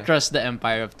 Mm. I Yeah. trust the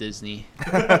empire of Disney.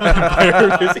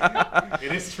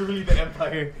 It is truly the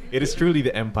empire. It is truly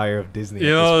the empire of Disney.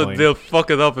 You at this know, point. they'll fuck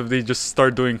it up if they just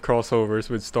start doing crossovers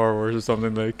with Star Wars or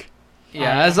something like.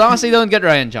 Yeah, as long as they don't get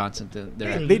Ryan Johnson to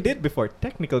direct. They did before.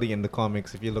 Technically, in the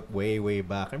comics, if you look way, way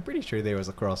back, I'm pretty sure there was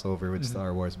a crossover with Mhm.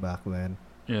 Star Wars back then.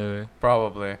 Yeah.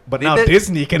 Probably. But They now did-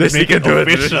 Disney can Disney make can it do it,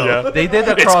 official. yeah. They did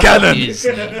a It's cross. canon.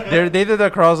 They did a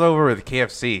crossover with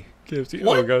KFC. KFC.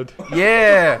 What? Oh god.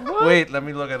 Yeah. Wait, let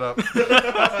me look it up.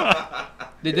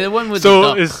 They did one with So the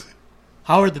duck. is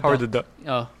Howard the Howard the Duck.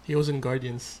 Duck. Oh, He was in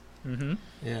Guardians. Mm-hmm.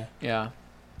 Yeah. yeah.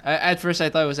 At first, I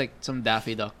thought it was like some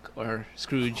Daffy Duck or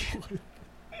Scrooge.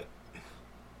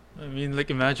 I mean, like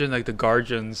imagine like the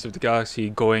Guardians of the Galaxy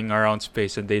going around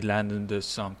space and they land in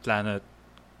this planet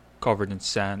covered in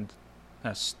sand,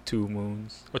 has 2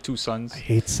 moons or 2 suns. I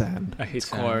hate sand. I hate It's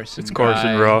sand. coarse It's and coarse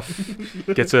and dry. rough.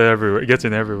 Gets it everywhere. Gets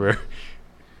in everywhere.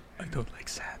 I don't like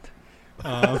sand.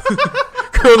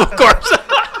 Colonel Corpse.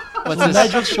 What's So this?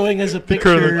 Nigel's showing us a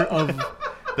picture of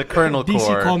The Colonel DC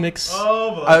Core. Comics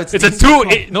It's a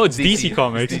DC. no, it's DC. DC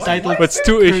Comics. titled But it's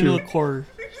 2 Colonel issues. Core.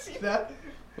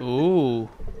 Ooh.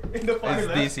 It's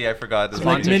DC. I forgot. It's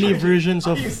like many versions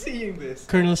of seeing this?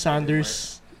 Colonel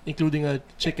Sanders, including a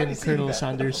chicken Colonel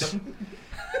Sanders.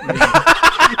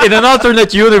 In an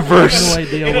alternate No universe.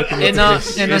 idea what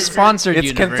the In a sponsored It's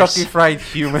universe. Kentucky Fried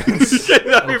Humans.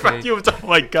 Oh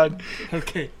my god.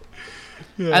 Okay.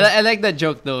 I like that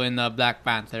joke though in Black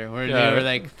Panther where they were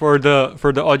like, for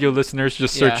the audio listeners,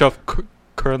 just search Yeah. up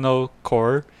Colonel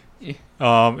Core. Yeah.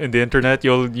 In the internet,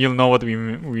 you'll know what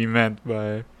we meant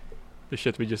by the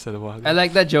shit we just said a while ago. I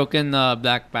like that joke in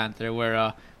Black Panther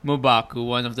where M'Baku,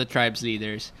 one of the tribe's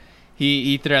leaders,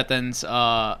 he threatens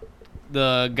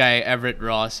the guy Everett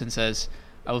Ross and says,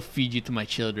 "I will feed you to my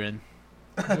children."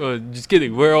 Just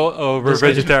kidding. We're all we're Just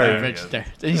vegetarian.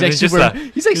 vegetarian. And he's And like it's just super.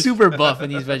 that- He's like super buff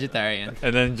and he's vegetarian.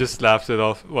 And then just laughs it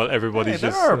off while everybody's Hey,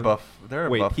 just. there are buff. There are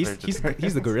Wait, buff he's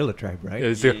vegetarians. the gorilla tribe, right?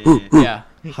 It's like, Yeah.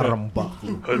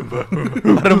 Harambaku.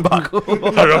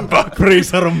 Harambaku.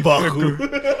 Praise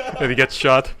Harambaku. And he gets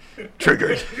shot.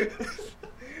 Triggered.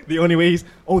 The only way he's...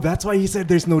 Oh, that's why he said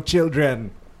there's no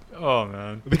children. Oh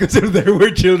man. Because if there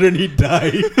were children, he'd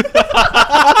die.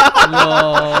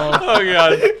 No. Oh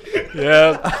god.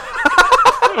 Yeah.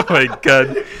 Oh my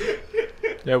god.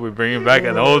 Yeah, we're bringing back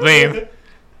an old meme.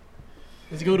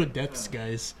 Let's go to deaths,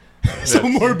 guys. So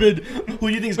morbid. Who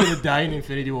do you think is gonna die in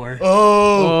Infinity War?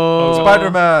 Oh,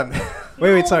 Spider-Man.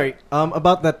 Wait, sorry.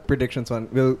 About that predictions one,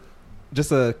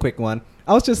 just a quick one.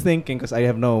 I was just thinking because I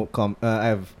have I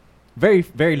have very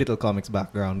very little comics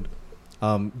background,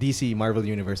 DC Marvel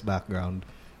Universe background.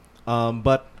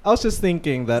 But I was just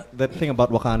thinking that thing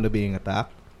about Wakanda being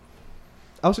attacked.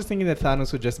 I was just thinking that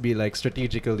Thanos would just be like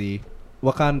strategically,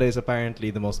 Wakanda is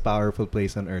apparently the most powerful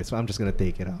place on Earth, so I'm just gonna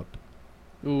take it out.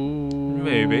 Ooh.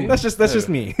 Maybe. That's just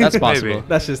me. That's possible. Maybe.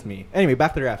 That's just me. Anyway,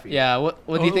 back to Rafi. Yeah. What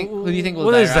do you think? Who do you think will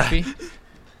What die, is that? Rafi?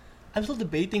 I'm still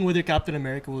debating whether Captain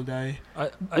America will die. I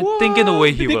think in a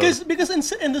way he because will. because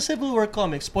in the Civil War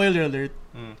comics, spoiler alert,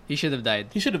 He should have died.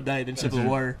 he should have died in Civil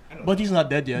War, but he's not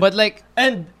dead yet. But like,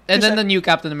 and and then Chris the new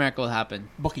Captain America will happen.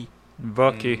 Bucky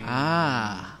Bucky.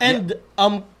 Ah. and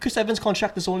Chris Evans'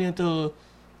 contract is only until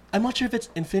I'm not sure if it's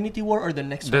Infinity War or the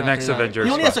next The one next after that. Avengers.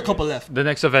 He only has a couple left. The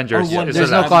next Avengers. Or one. is There's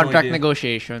the no last. I have no contract idea.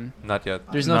 negotiation. Not yet.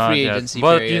 There's no Not free yet. agency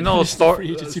But period. you know, There's no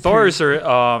free agency Thor's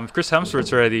Chris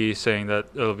Hemsworth's already saying that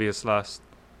it'll be his last.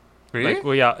 Really? Like,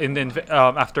 well, yeah,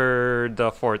 after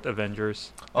the fourth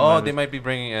Avengers. Oh, And they then might be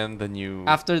bringing in the new.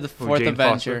 After the fourth Jane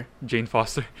Avenger. Jane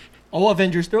Foster. Oh,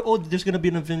 Avengers! There's gonna be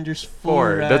an Avengers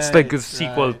 4. That's like a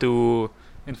sequel right. to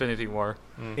Infinity War.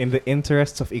 In the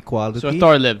interests of equality, So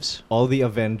Thor lives. all the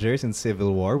Avengers in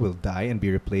Civil War will die and be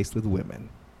replaced with women.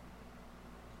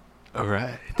 All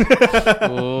right.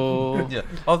 Oh. Yeah.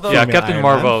 Although Yeah, Female Captain Iron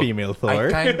Marvel. Man, female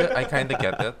Thor. I kinda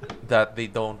get it that they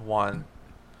don't want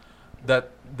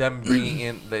that them bringing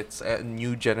in let's a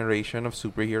new generation of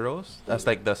superheroes as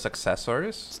like the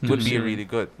successors too would be soon. really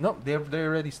good. No, they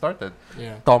already started.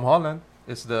 Yeah. Tom Holland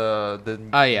is the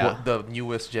Yeah. the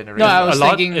newest generation. No, I was A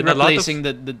lot- thinking in a lot of- replacing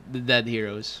the dead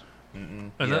heroes.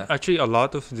 Mm-mm, And yeah. actually, a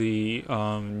lot of the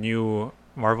new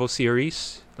Marvel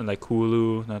series, like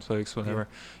Hulu, Netflix, whatever.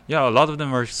 Yeah, a lot of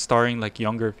them are starring like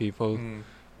younger people, Mm.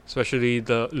 especially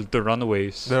the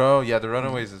Runaways. The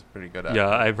Runaways is pretty good. Yeah,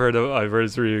 actually. I've heard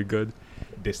it's really good.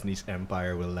 Disney's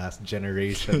empire will last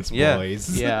generations, Yeah. boys.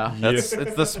 Yeah. It's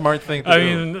the smart thing to I do.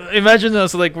 mean, imagine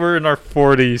us like we're in our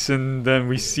 40s and then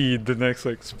we see the next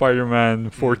like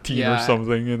Spider-Man 14 or Yeah.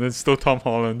 something, and it's still Tom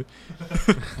Holland.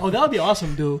 Oh, that would be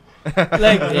awesome, dude.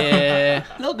 Like, Yeah.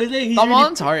 look, like, he's Tom really-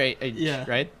 Holland's our age, Yeah.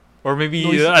 right? Or maybe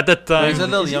No, he's- at that No, time. he's a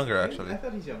little younger actually.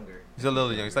 thought he's younger. He's a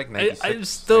little young. He's like 96. I'm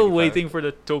still 95. waiting for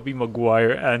the Tobey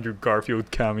Maguire, Andrew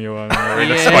Garfield cameo on the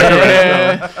Yeah.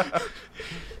 Spider-Man film.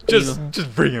 Just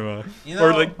bring him out. You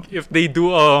Or know- like if they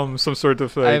do some sort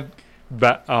of like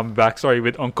backstory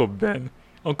with Uncle Ben.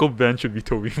 Uncle Ben should be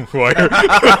Tobey Maguire.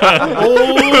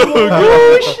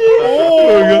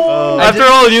 Oh, After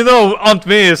all, you know, Aunt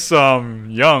May is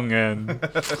young and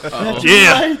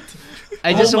yeah.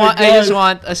 I just Oh my I just God.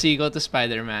 want a sequel to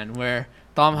Spider-Man where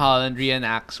Tom Holland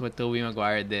reenacts what Tobey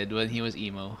Maguire did when he was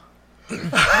emo.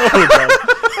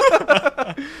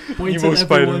 Points Emo at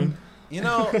Spider-Man. everyone. You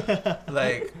know,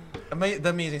 like the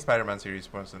Amazing Spider-Man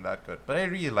series wasn't that good, but I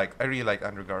really like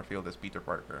Andrew Garfield as Peter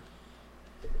Parker.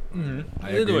 I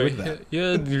agree with that.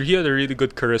 Yeah, he had a really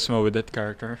good charisma with that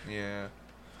character. Yeah.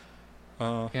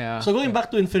 Yeah. So going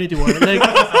back to Infinity War, like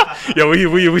Yeah,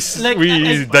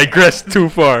 we digressed too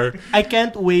far. I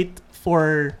can't wait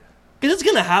for, because it's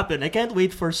gonna happen. I can't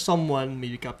wait for someone,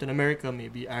 maybe Captain America,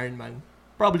 maybe Iron Man,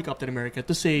 probably Captain America,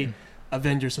 to say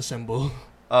Avengers Assemble.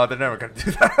 They're never gonna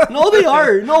do that. No, they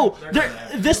are. No,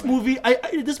 this movie.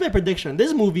 This is my prediction.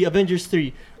 This movie, Avengers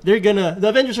 3, the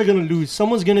Avengers are gonna lose.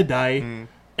 Someone's gonna die,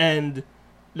 and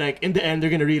like in the end, they're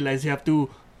gonna realize they have to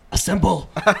assemble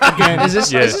again. Is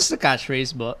this Yeah. is this the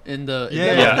catchphrase? But in the Yeah.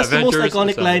 Yeah, That's the most Avengers iconic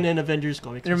Assemble. line in Avengers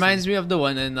comics. It reminds me of the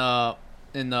one in the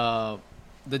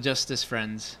Justice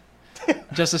Friends.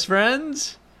 Justice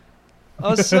Friends,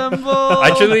 assemble!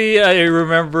 Actually, I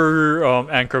remember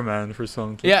Anchorman for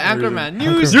some. yeah, reason. Anchorman.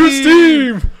 News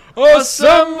team,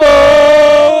 assemble!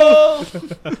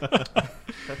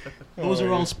 Those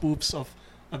are all spoofs of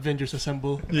Avengers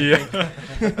Assemble. Yeah,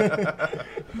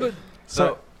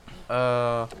 So,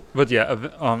 but yeah,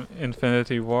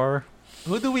 Infinity War.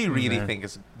 who do we really Yeah. think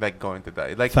is like going to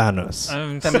die? Like Thanos.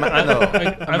 I'm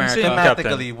America. saying Captain.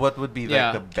 thematically, what would be like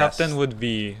Yeah. the best? Captain would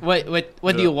be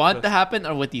What do you want to happen,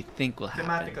 or what do you think will happen?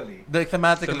 Thematically,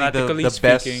 thematically the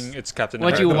best speaking, it's Captain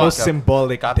What America. you The want- most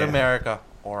symbolic Captain death. America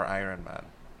or Iron Man.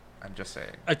 I'm just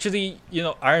saying. Actually, you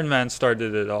know, Iron Man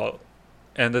started it all.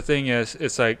 And the thing is,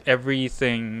 it's like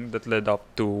everything that led up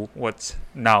to what's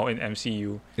now in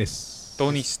MCU, Is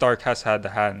Tony Stark has had a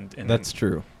hand in. That's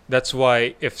true. That's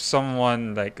why if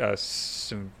someone like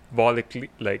symbolically,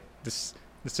 like this,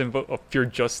 the symbol of pure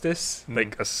justice,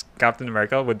 like as Captain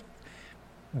America would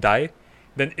die,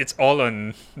 then it's all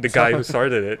on the guy who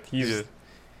started it. He's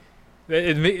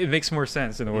it makes more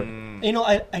sense in a way. You know,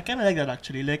 I kind of like that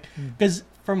actually, like because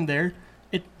from there,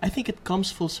 I think it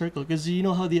comes full circle because you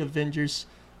know how the Avengers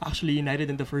actually united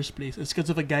in the first place. It's because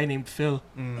of a guy named Phil.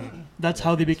 That's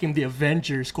how they became the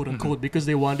Avengers, quote unquote, because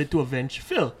they wanted to avenge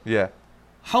Phil. Yeah.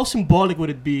 How symbolic would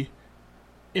it be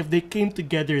if they came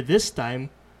together this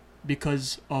time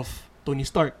because of Tony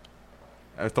Stark?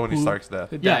 Tony Who- Stark's death.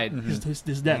 Who Yeah, died?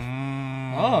 his death.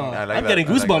 Oh, I'm getting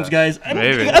goosebumps, guys.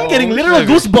 Maybe. I'm getting literal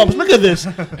goosebumps. Look at this.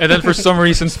 And then for some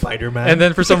reason, Spider-Man. and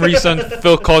then for some reason,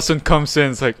 Phil Coulson comes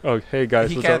in. It's like, oh, hey guys,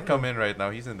 He what's can't up? come in right now.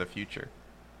 He's in the future.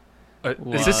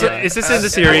 Is this What? is this in the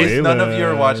series? None of you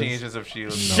are watching Spoilers. Agents of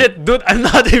Shield. Shit, dude, I'm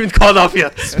not even caught up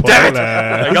yet. Damn it!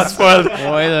 I got spoiled.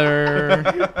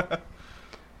 Spoiler.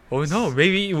 Oh no,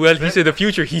 maybe well he's in the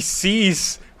future. He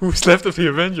sees who's left of the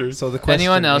Avengers. So the question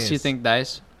Anyone else you is- think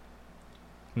dies?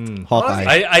 Hawkeye.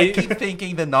 I I keep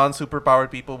thinking the non-superpowered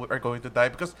people are going to die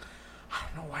because I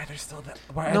don't know why they're still that.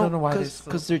 Why I don't know why they're still.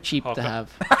 because they're cheap to Hawkeye. have.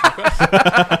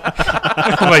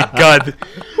 oh my god.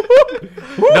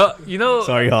 No, you know,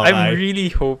 Sorry, Hawkeye. I'm really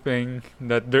hoping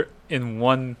that they're in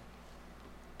one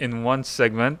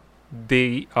segment,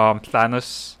 they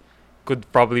Thanos could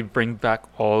probably bring back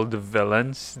all the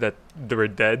villains that they were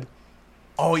dead.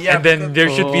 Oh yeah, And then there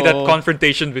should be that Oh.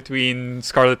 confrontation between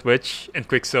Scarlet Witch and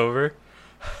Quicksilver.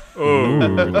 Oh,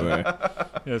 Ooh. yeah,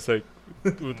 it's like,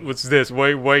 what's this?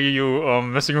 Why are you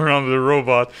messing around with a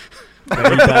robot? and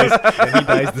he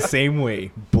dies the same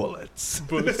way. Bullets.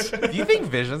 Do you think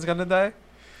Vision's gonna die?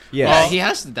 Yes. He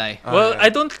has to die. Oh, Well, yeah. I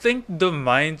don't think the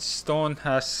Mind Stone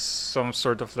has some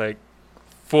sort of like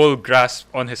full grasp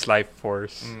on his life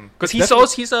force because It's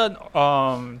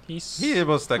he's He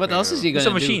was like. What else is he he's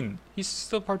gonna a do? machine. He's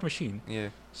still part machine. Yeah.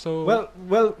 So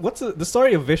well, what's the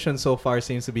story of Vision so far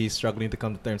seems to be struggling to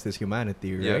come to terms with his humanity,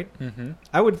 Yeah. right? Mhm.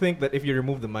 I would think that if you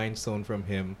remove the Mind Stone from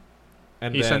him,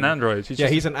 and he's then, an android.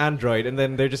 he's an android, and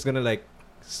then they're just gonna like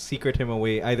secret him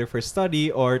away either for study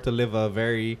or to live a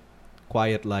very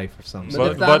quiet life or something.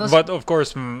 But if but Thanos- but of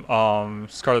course,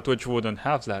 Scarlet Witch wouldn't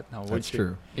have that now. would That's she?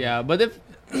 true. Yeah, but if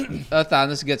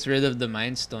Thanos gets rid of the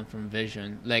Mind Stone from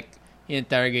Vision, like he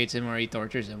interrogates him or he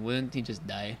tortures him, wouldn't he just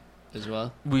die as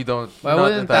well? We don't. Why not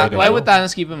wouldn't entirely Why know. would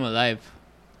Thanos keep him alive?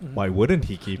 Why wouldn't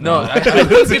he keep? No, him? I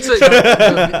think it's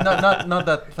not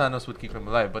that Thanos would keep him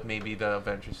alive, but maybe the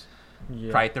Avengers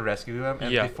Yeah. try to rescue him,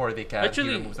 and Yeah. before they can, Actually,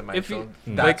 he removes the Mind if you-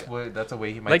 Stone. like- That's a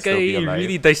way he might Like still be I alive.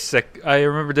 really I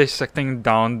remember dissecting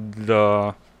down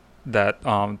that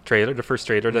trailer, the first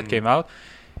trailer that Mm. came out.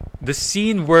 The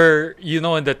scene where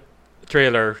in that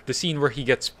trailer, the scene where he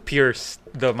gets pierced,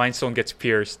 the Mind Stone gets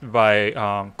pierced by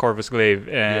Corvus Glaive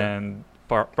and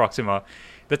Proxima.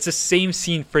 That's the same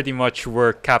scene pretty much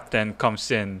where Captain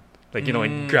comes in, like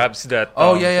and grabs that.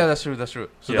 Oh yeah, that's true. So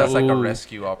Yeah. that's like a Ooh.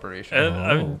 rescue operation. And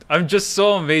Oh. I'm just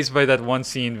so amazed by that one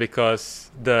scene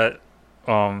because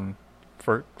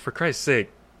for Christ's sake,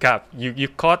 Cap, you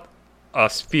caught a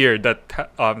spear that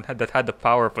had the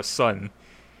power of a sun.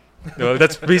 Well,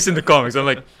 that's based in the comics. I'm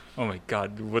like, oh my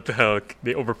god, what the hell?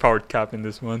 They overpowered Cap in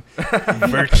this one.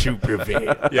 Virtue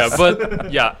prevails. Yeah,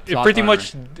 but yeah, Plot pretty armor.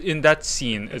 much in that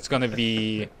scene, it's gonna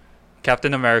be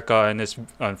Captain America and his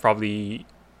probably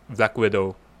Black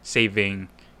Widow saving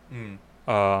Mm.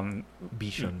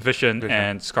 Vision. Vision Vision.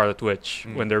 and Scarlet Witch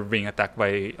Mm. when they're being attacked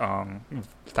by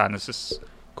Thanos'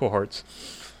 cohorts.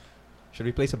 Should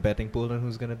we place a betting pool on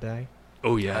who's gonna die?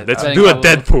 Oh yeah, I- let's I- do a I-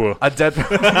 Deadpool. A dead.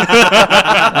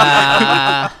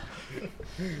 Ah,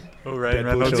 Oh right,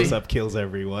 Deadpool shows up, kills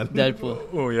everyone. Deadpool.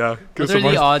 Oh yeah, What are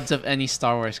the odds of any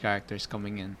Star Wars characters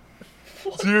coming in?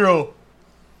 0.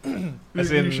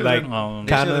 As in, like, They Canon-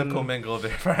 shouldn't commingle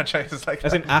their franchises like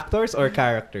as that. in actors or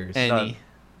characters? Any?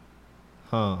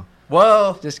 Huh.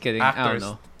 Well, Just kidding. I don't actors.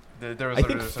 know. There was I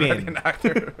think already Finn. an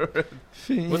actor.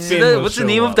 What's Finn the will what's the show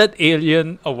name up. of that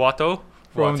alien Awato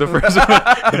from What? the first one?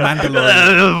 The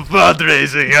Mandalorian. Pod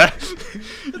racing, yeah.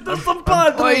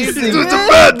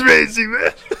 Pod racing,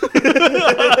 man.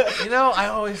 I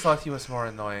always thought he was more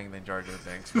annoying than Jar Jar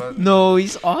Binks, but No,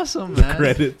 he's awesome, man.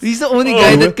 Credits. He's the only Oh,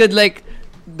 guy what- that could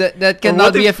that cannot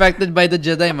what be if- affected by the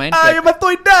Jedi mind I trick. am a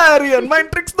Toydarian.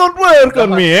 Mind tricks don't work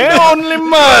on me. Eh? Only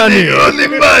money. Only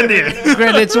money.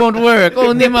 Credits won't work.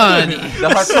 Only money. the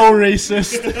Huts So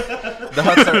racist. the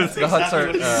Huts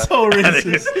are So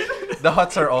racist. the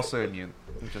Huts are also immune.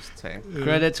 I'm just saying.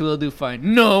 Credits will do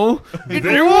fine. No, it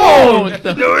won't.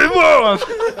 No, it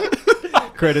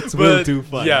won't. Credits will But, do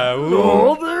fine. Yeah.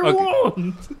 No, okay. they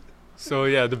won't. So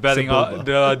yeah, the betting Simple.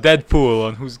 the Deadpool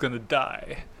on who's gonna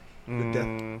die.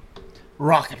 Mm.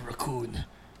 Rocket Raccoon.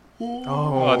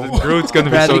 Oh, the Groot's gonna be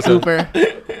Bradley so sad.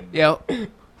 Cooper. Yeah.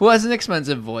 Who has an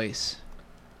expensive voice?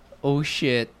 Oh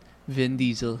shit, Vin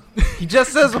Diesel. He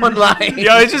just says one line.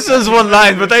 Yeah, it just says one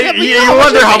line, but Yeah, but you you know how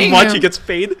wonder much how you're much paying he him. gets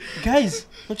paid. Guys,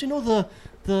 don't you know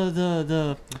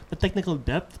the technical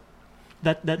depth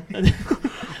that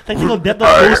technical depth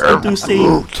that goes into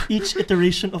saying each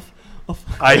iteration of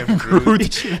I'm Groot.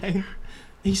 each line.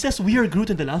 He says we are Groot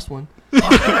in the last one.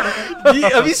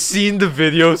 Have you seen the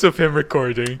videos of him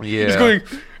recording? Yeah. He's going,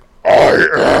 I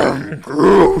am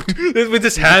Groot with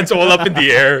his hands all up in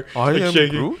the air. I like am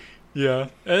shaking. Groot? Yeah,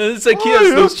 and it's like he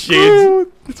has those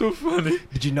shades. It's so funny.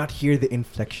 Did you not hear the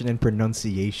inflection and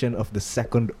pronunciation of the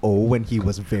second O when he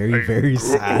was very, very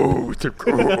sad?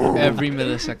 Every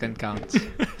millisecond counts.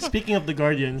 Speaking of the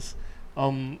Guardians,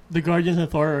 the Guardians and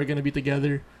Thor are gonna be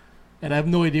together, and I have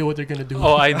no idea what they're gonna do.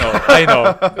 Oh, I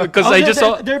know, because I just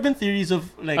saw. There have been theories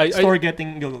of like Thor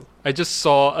getting. I just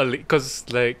saw a because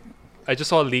I just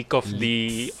saw a leak of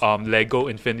the Lego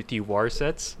Infinity War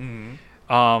sets. Mhm.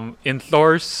 In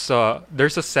Thor's,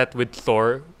 there's a set with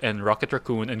Thor and Rocket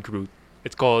Raccoon and Groot.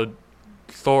 It's called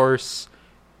Thor's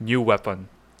New Weapon.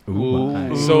 Ooh,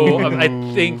 my. So I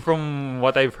think from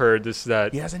what I've heard is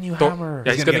that He has a new Thor- hammer.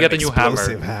 Yeah, he's gonna get a new hammer.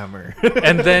 explosive hammer.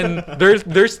 And then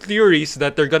there's theories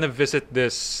that they're gonna visit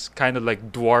this kind of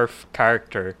like dwarf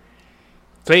character,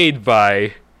 played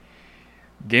by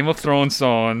Game of Thrones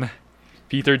own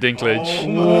Peter Dinklage.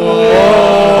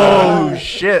 Oh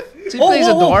shit! So he plays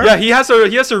a dwarf? Yeah, he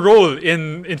has a role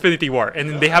in Infinity War,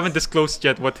 and they haven't disclosed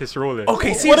yet what his role is.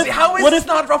 Okay, seriously, how is this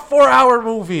not a 4-hour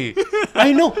movie?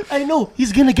 I know.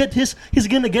 He's gonna get his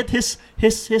Hammer-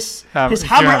 hammer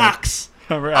hammer. axe.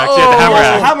 Hammer axe, yeah, the hammer Yes,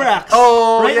 axe. hammer axe.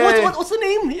 Oh, right. yeah. What's the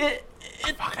name?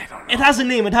 I don't know. It has a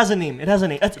name.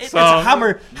 It's a Some-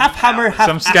 hammer, half hammer, half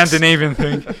Some axe. Scandinavian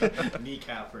thing.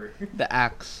 The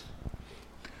axe.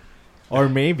 Or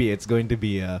maybe it's going to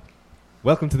be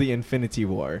Welcome to the Infinity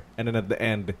War, and then at the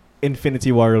end,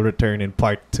 Infinity War will return in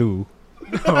part 2.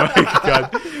 Oh my god!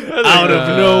 Out of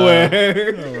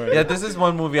nowhere. Yeah, this is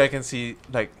one movie I can see.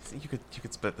 Like, you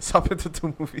could split this up into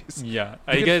 2 movies. Yeah, You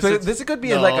I could guess split- it's, this could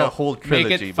be like a whole trilogy.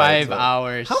 Make it by 5 itself.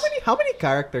 hours. How many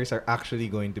characters are actually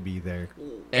going to be there?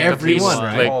 Everyone, least,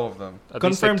 right? like, All of them. at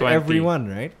least, like, Confirmed 20. everyone,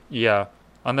 right? Yeah,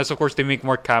 unless of course they make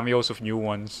more cameos of new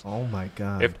ones. Oh my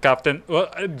god. If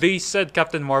they said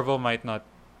Captain Marvel might not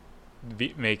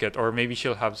make it, or maybe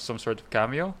she'll have some sort of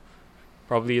cameo,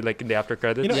 probably like in the after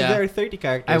credits. You know, Yeah. if there are 30 I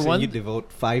characters and want- you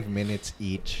devote 5 minutes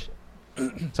each.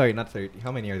 Sorry, not 30.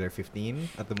 How many are there? 15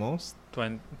 at the most?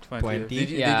 20. 20. Did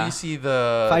you, Yeah. did you see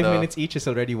the 5 the- minutes each is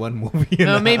already one movie.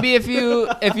 No, maybe if you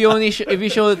only if you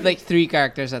show like 3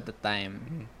 characters at the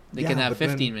time, they can Yeah, have but then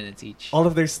 15 minutes each. all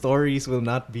of their stories will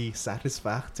not be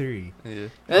satisfactory. Yeah.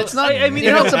 It's not. I mean,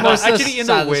 you're not supposed to actually, in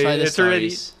a way, satisfy the it's already-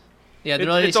 stories. Yeah,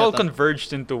 they're already It's all set up.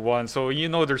 converged into one, so you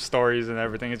know their stories and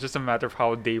everything. It's just a matter of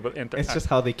how they will interact. It's just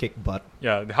how they kick butt.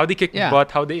 yeah, how they kick Yeah. butt,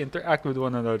 how they interact with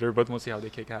one another, but mostly how they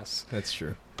kick ass That's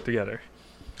true. together.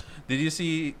 Did you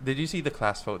see the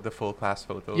class photo, the full class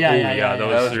photo? Yeah, Ooh, yeah, that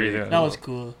yeah. was really That That was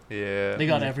cool. Yeah. They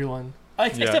got everyone, Yeah.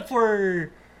 except for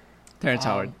Terrence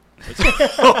Howard.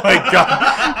 Oh my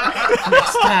god!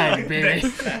 next time, baby.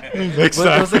 Next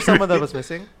time. Was there someone that was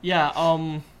missing? Yeah.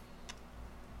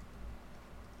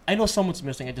 I know someone's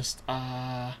missing. I just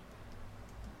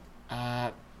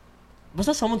was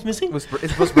that someone's missing? Was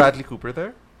Bradley Cooper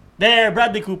there? There,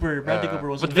 Bradley Cooper. Bradley Cooper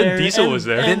was but Vin there. Diesel was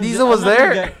there. Vin Diesel was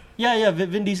another there? guy- Yeah,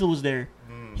 Vin Diesel was there.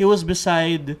 He was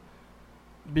beside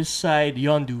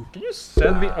Yondu. Can you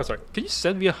send me? Oh, sorry. Can you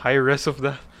send me a high res of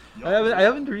that? I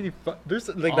haven't really. There's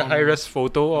like the high res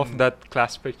photo of that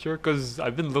class picture because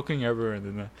I've been looking everywhere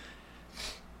and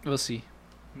We'll see.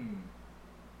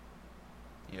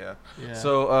 Yeah. Yeah.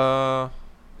 So,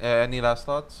 any last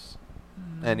thoughts?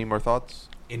 Any more thoughts?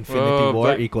 Infinity War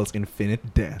Black- equals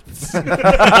infinite deaths.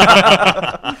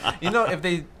 You know, if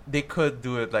they could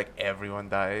do it like everyone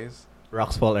dies.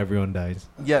 Rocks fall, everyone dies.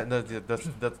 Yeah, no, that's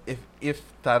if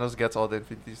Thanos gets all the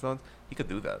Infinity Stones, he could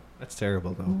do that. That's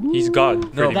terrible, though. he's God. No,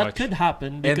 pretty that much. could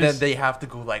happen And because then they have to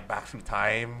go like back through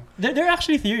time. there are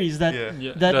actually theories that Yeah.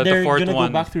 Yeah, that the they're fourth gonna one,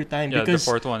 go back through time Yeah, the because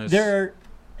fourth one is. there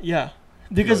are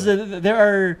there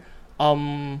are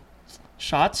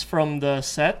shots from the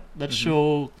set that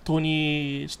show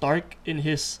Tony Stark in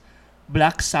his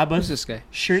Black Who's Sabbath this guy?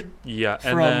 shirt Yeah,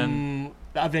 and then from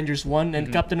the Avengers 1 and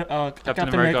Mhm. Captain America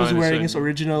America was on his wearing own his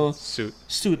original suit.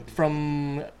 suit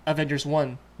from Avengers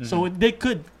one so Mhm. they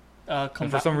could come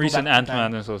And for back, some go reason, back in time.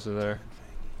 Ant-Man is also there.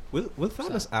 Will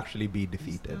Thanos actually be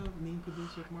defeated?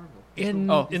 In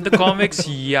the comics,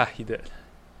 yeah, he did.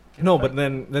 No, but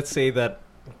then let's say that,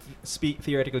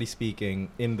 theoretically speaking,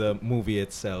 in the movie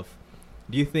itself,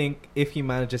 do you think if he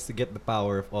manages to get the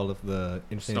power of all of the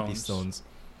Infinity Stones,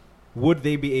 would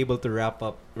they be able to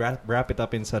wrap it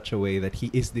up in such a way that he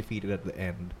is defeated at the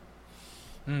end?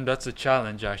 That's a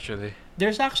challenge, actually.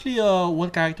 There's actually one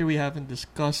character we haven't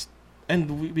discussed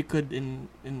and we could in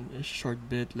a short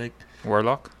bit like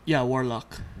Warlock.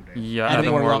 Warlock. Yeah, Adam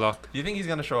Adam Warlock. Warlock. Do you think he's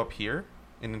gonna show up here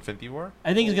in Infinity War?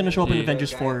 I think he's gonna show up in Yeah.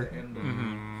 Avengers 4.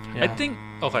 Mhm. Yeah. I think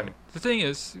okay. The thing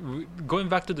is, going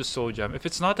back to the Soul Gem, if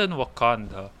it's not in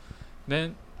Wakanda,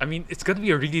 then I mean, it's gonna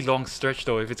be a really long stretch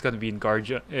though if it's gonna be in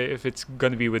Guardian, if it's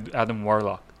gonna be with Adam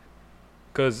Warlock,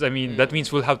 because I mean that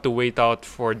means we'll have to wait out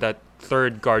for that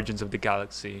third Guardians of the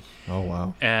Galaxy, Oh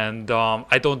wow. and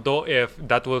I don't know if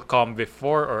that will come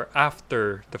before or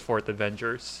after the fourth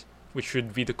Avengers, which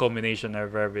should be the culmination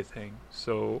of everything.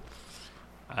 So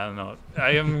I don't know.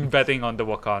 I am betting on the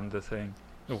Wakanda thing.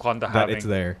 Wakanda That having. it's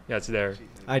there. Yeah, it's there.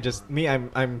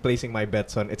 I'm placing my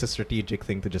bets on it's a strategic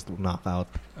thing to just knock out.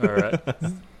 All right.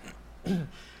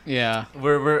 Yeah.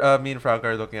 We're me and Frank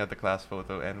are looking at the class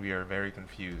photo, and we are very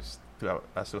confused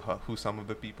as to who some of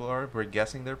the people are. We're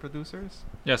guessing they're producers.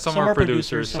 Yeah, some are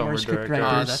producers, some are script directors.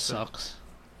 Ah, writers. that sucks.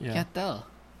 Yeah. Can't tell.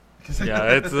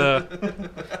 Yeah, it's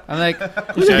I'm like, There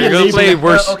should yeah, be you're a gonna label. play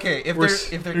worse. Okay, if Worse.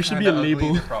 they're There should be kinda a ugly,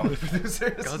 label. they're probably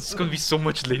producers. God, it's gonna be so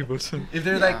much labels. If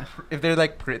they're Yeah. if they're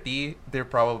like pretty, they're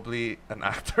probably an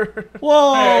actor.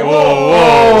 Whoa! Hey,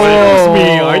 whoa, Excuse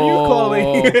me, are you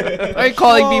calling? are you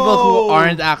calling people who Whoa.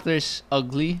 aren't actors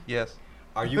ugly? Yes,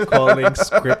 Are you calling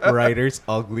script writers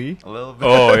ugly? a little bit.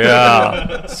 Oh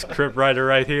yeah, script writer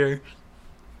right here.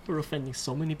 We're offending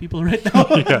so many people right now.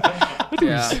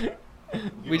 Yeah.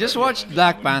 We just watched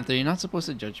Black Panther. You're not supposed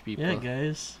to judge people. Yeah,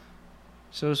 guys.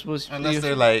 So supposed to Unless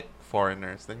they're like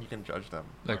foreigners, then you can judge them.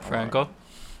 Like Franco,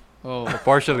 Oh,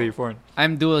 partially foreign.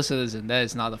 I'm dual citizen. That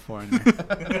is not a foreigner.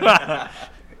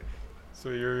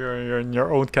 So you're in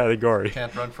your own category.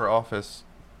 Can't run for office,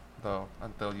 though,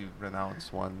 until you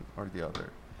renounce one or the other.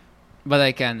 But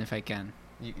I can if I can.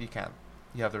 You can't.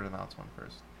 You have to renounce one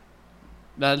first.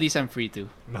 But at least I'm free to.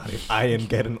 Not if I can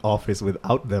get an office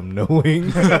without them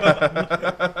knowing.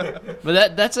 But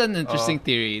that's an interesting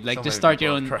theory. Like so just many start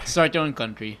your people own try. start your own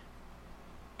country.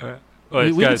 Wait, we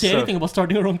didn't guys, say anything about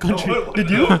starting our own country. Did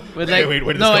you? With like wait,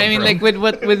 where did no, this come I mean from? like with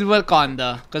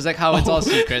Wakanda, because like how it's all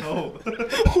secret.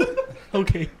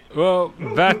 Okay. Well,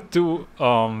 back to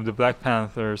the Black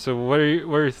Panther. So what are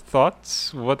your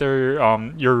thoughts? What are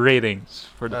your ratings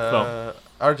for the film?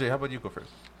 RJ, how about you go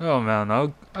first? Oh man,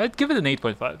 I'd give it an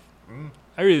 8.5. Mm.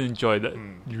 I really enjoyed it.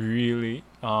 Mm. Really,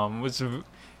 was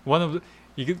one of the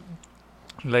you could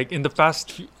like in the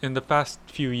past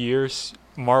few years,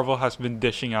 Marvel has been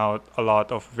dishing out a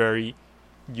lot of very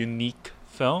unique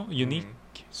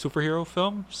superhero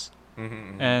films,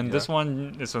 and this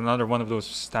one is another one of those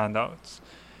standouts.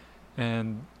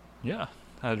 And yeah,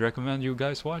 I'd recommend you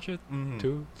guys watch it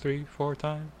 2, 3, 4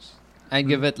 times. I'd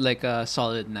give it like a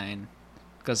solid 9,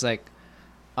 because like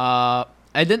I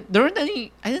didn't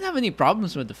have any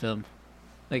problems with the film,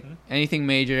 like anything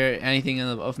major, anything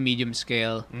of medium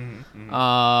scale.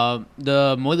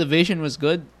 The motivation was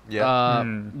good. Yeah.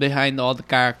 Behind all the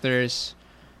characters,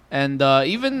 and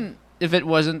even if it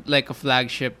wasn't like a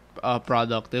flagship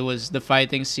product, it was the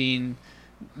fighting scene.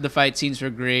 The fight scenes were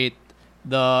great.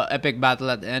 The epic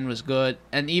battle at the end was good,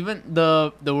 and even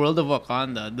the world of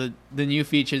Wakanda, the new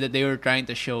feature that they were trying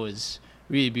to show is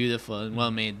really beautiful and well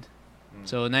made.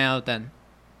 So 9 out of 10.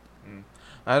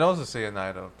 I'd also say a 9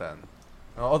 out of 10.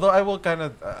 Although I will kind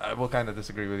of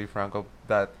disagree with you, Franco,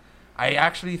 that I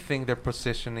actually think they're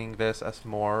positioning this as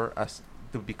more as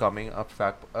to becoming a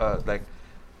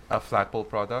flagpole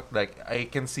product. Like I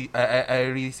can see, I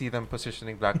really see them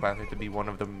positioning Black Panther to be one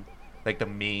of them, like the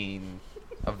main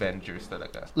Avengers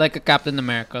talaga. Like a Captain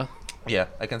America. Yeah,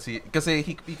 I can see because he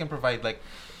can provide like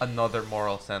another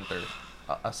moral center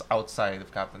as outside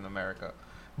of Captain America.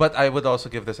 But I would also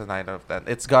give this a 9 out of 10.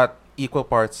 It's got equal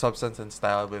parts substance and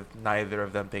style, with neither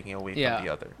of them taking away from the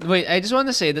other. Wait, I just want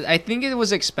to say that I think it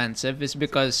was expensive is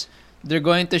because they're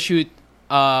going to shoot.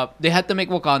 They had to make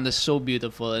Wakanda so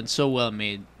beautiful and so well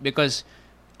made because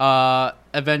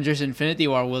Avengers: Infinity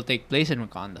War will take place in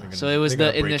Wakanda. So it was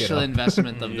the break it initial up.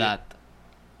 investment of that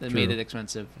True. made it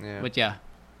expensive. Yeah. But yeah,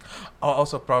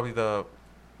 Also, probably the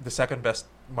second best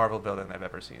Marvel villain I've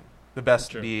ever seen. The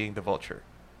best True. being the Vulture.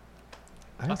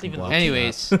 I Not even watched Loki.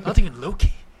 anyways, Not even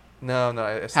Loki. No,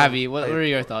 I still- Javi, what I- were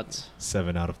your thoughts? that.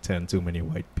 7 out of 10. Too many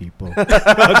white people.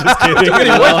 Just kidding. Too many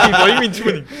white people. What do you mean too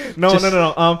many?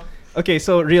 No. Okay,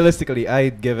 so realistically,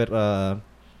 I'd give it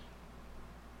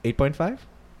 8.5.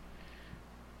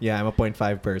 Yeah, I'm a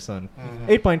 0.5 person.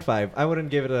 8.5. I wouldn't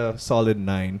give it a solid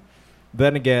 9.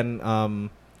 Then again,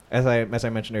 as I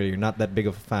mentioned earlier, not that big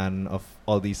of a fan of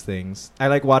all these things. I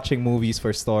like watching movies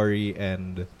for story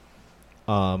and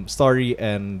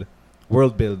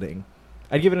world building.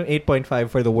 I'd give it an 8.5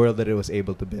 for the world that it was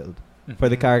able to build, for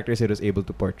the characters it was able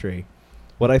to portray.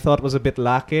 What I thought was a bit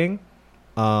lacking,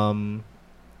 I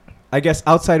guess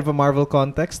outside of a Marvel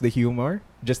context, the humor,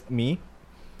 just me,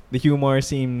 the humor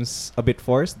seems a bit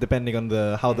forced depending on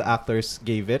how the actors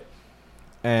gave it,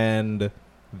 and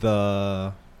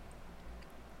the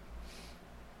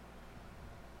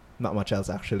Not much else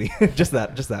actually. just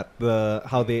that.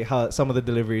 How some of the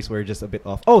deliveries were just a bit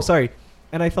off. Oh, sorry.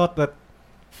 And I thought that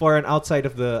for an outside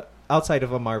of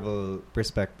a Marvel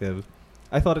perspective,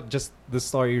 I thought the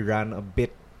story ran a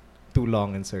bit too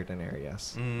long in certain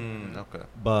areas. Okay.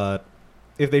 But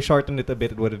if they shortened it a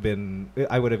bit,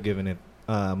 I would have given it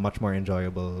much more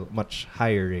enjoyable, much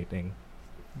higher rating.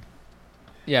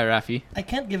 Yeah, Rafi. I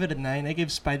can't give it a 9. I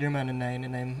gave Spider-Man a 9,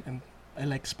 and I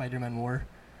like Spider-Man more.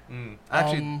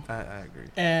 Actually, I agree.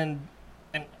 And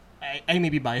I may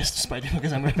be biased to Spider-Man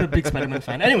because I'm a big Spider-Man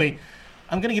fan. Anyway,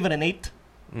 I'm gonna give it an 8.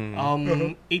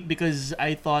 8 because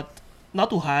I thought not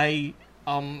too high.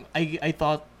 I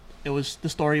thought the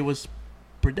story was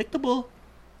predictable.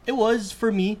 It was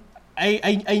for me.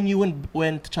 I knew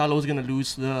when T'Challa was gonna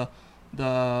lose the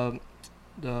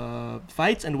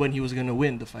fights and when he was gonna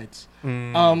win the fights.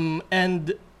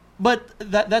 But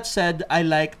that said, I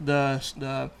like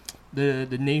the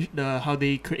how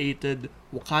they created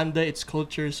Wakanda, its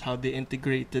cultures, how they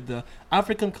integrated the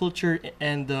African culture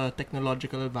and the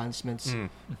technological advancements.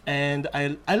 And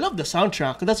I love the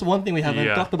soundtrack. That's one thing we haven't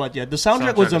talked about yet. The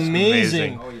soundtrack was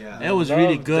amazing. Oh yeah. It was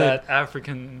really good. That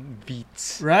African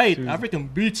beats. Right, African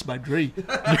Beats by Dre.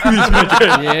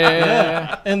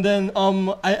 Yeah. And then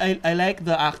I like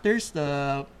the actors,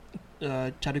 the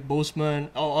Chadwick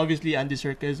Boseman, obviously Andy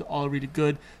Serkis, all really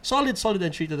good. Solid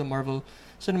entry to the Marvel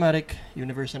Cinematic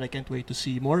Universe, and I can't wait to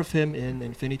see more of him in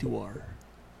Infinity War.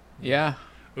 Yeah.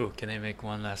 Oh, can I make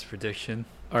one last prediction?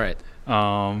 All right.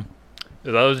 I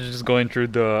was just going through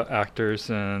the actors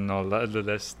and all that, the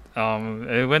list.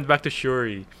 I went back to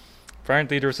Shuri.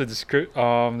 Apparently, this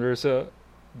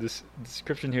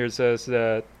description here says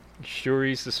that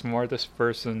Shuri's the smartest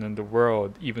person in the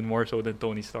world, even more so than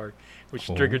Tony Stark, which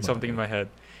triggered something in my head.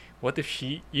 What if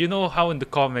she? You know how in the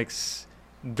comics,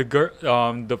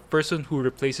 the person who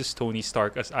replaces Tony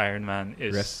Stark as Iron Man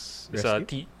is a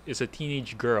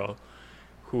teenage girl,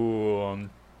 who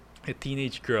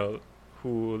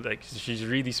like she's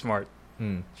really smart.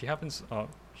 She happens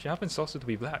also to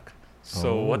be black.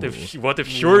 So what if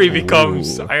Shuri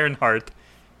becomes Ironheart?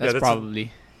 That's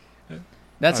probably.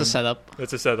 That's a setup.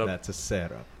 That's a setup. That's a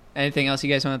setup. Anything else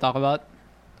you guys want to talk about?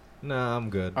 Nah, I'm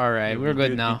good. All right, we're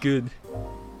good now. Good.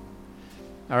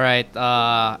 All right.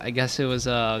 I guess it was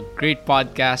a great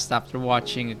podcast after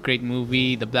watching a great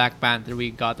movie, The Black Panther.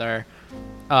 We got our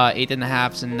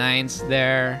 8.5s and 9s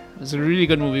there. It was a really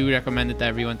good movie. We recommend it to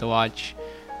everyone to watch.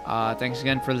 Thanks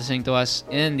again for listening to us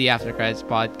in the After Credits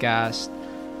podcast.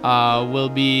 Our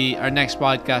next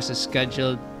podcast is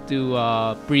scheduled to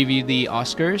preview the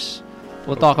Oscars.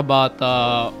 We'll talk about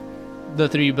the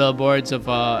 3 billboards of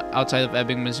outside of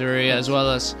Ebbing, Missouri, as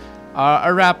well as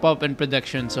a wrap up and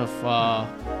predictions of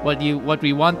what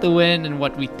we want to win and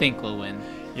what we think will win.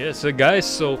 Yeah, so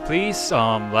guys, please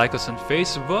like us on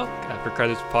Facebook, After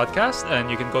Credits Podcast, and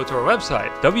you can go to our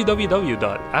website,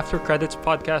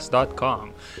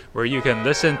 www.aftercreditspodcast.com, where you can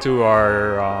listen to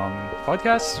our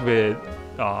podcasts with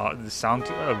the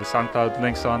SoundCloud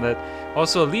links on it.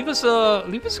 Also, leave us a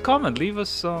comment, leave us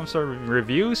some sort of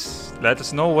reviews. Let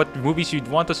us know what movies you'd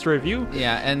want us to review.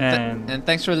 Yeah, and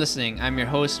thanks for listening. I'm your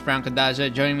host, Franco Daja.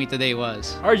 Joining me today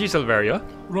was RG Silveria,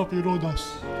 Rocky Rodas,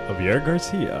 Javier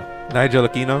Garcia, Nigel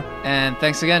Aquino. And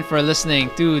thanks again for listening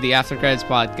to the After Credits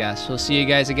podcast. We'll see you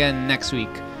guys again next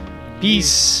week.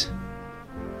 Peace.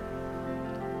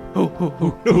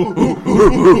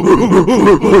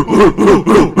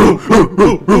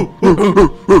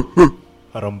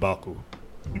 Harambaku.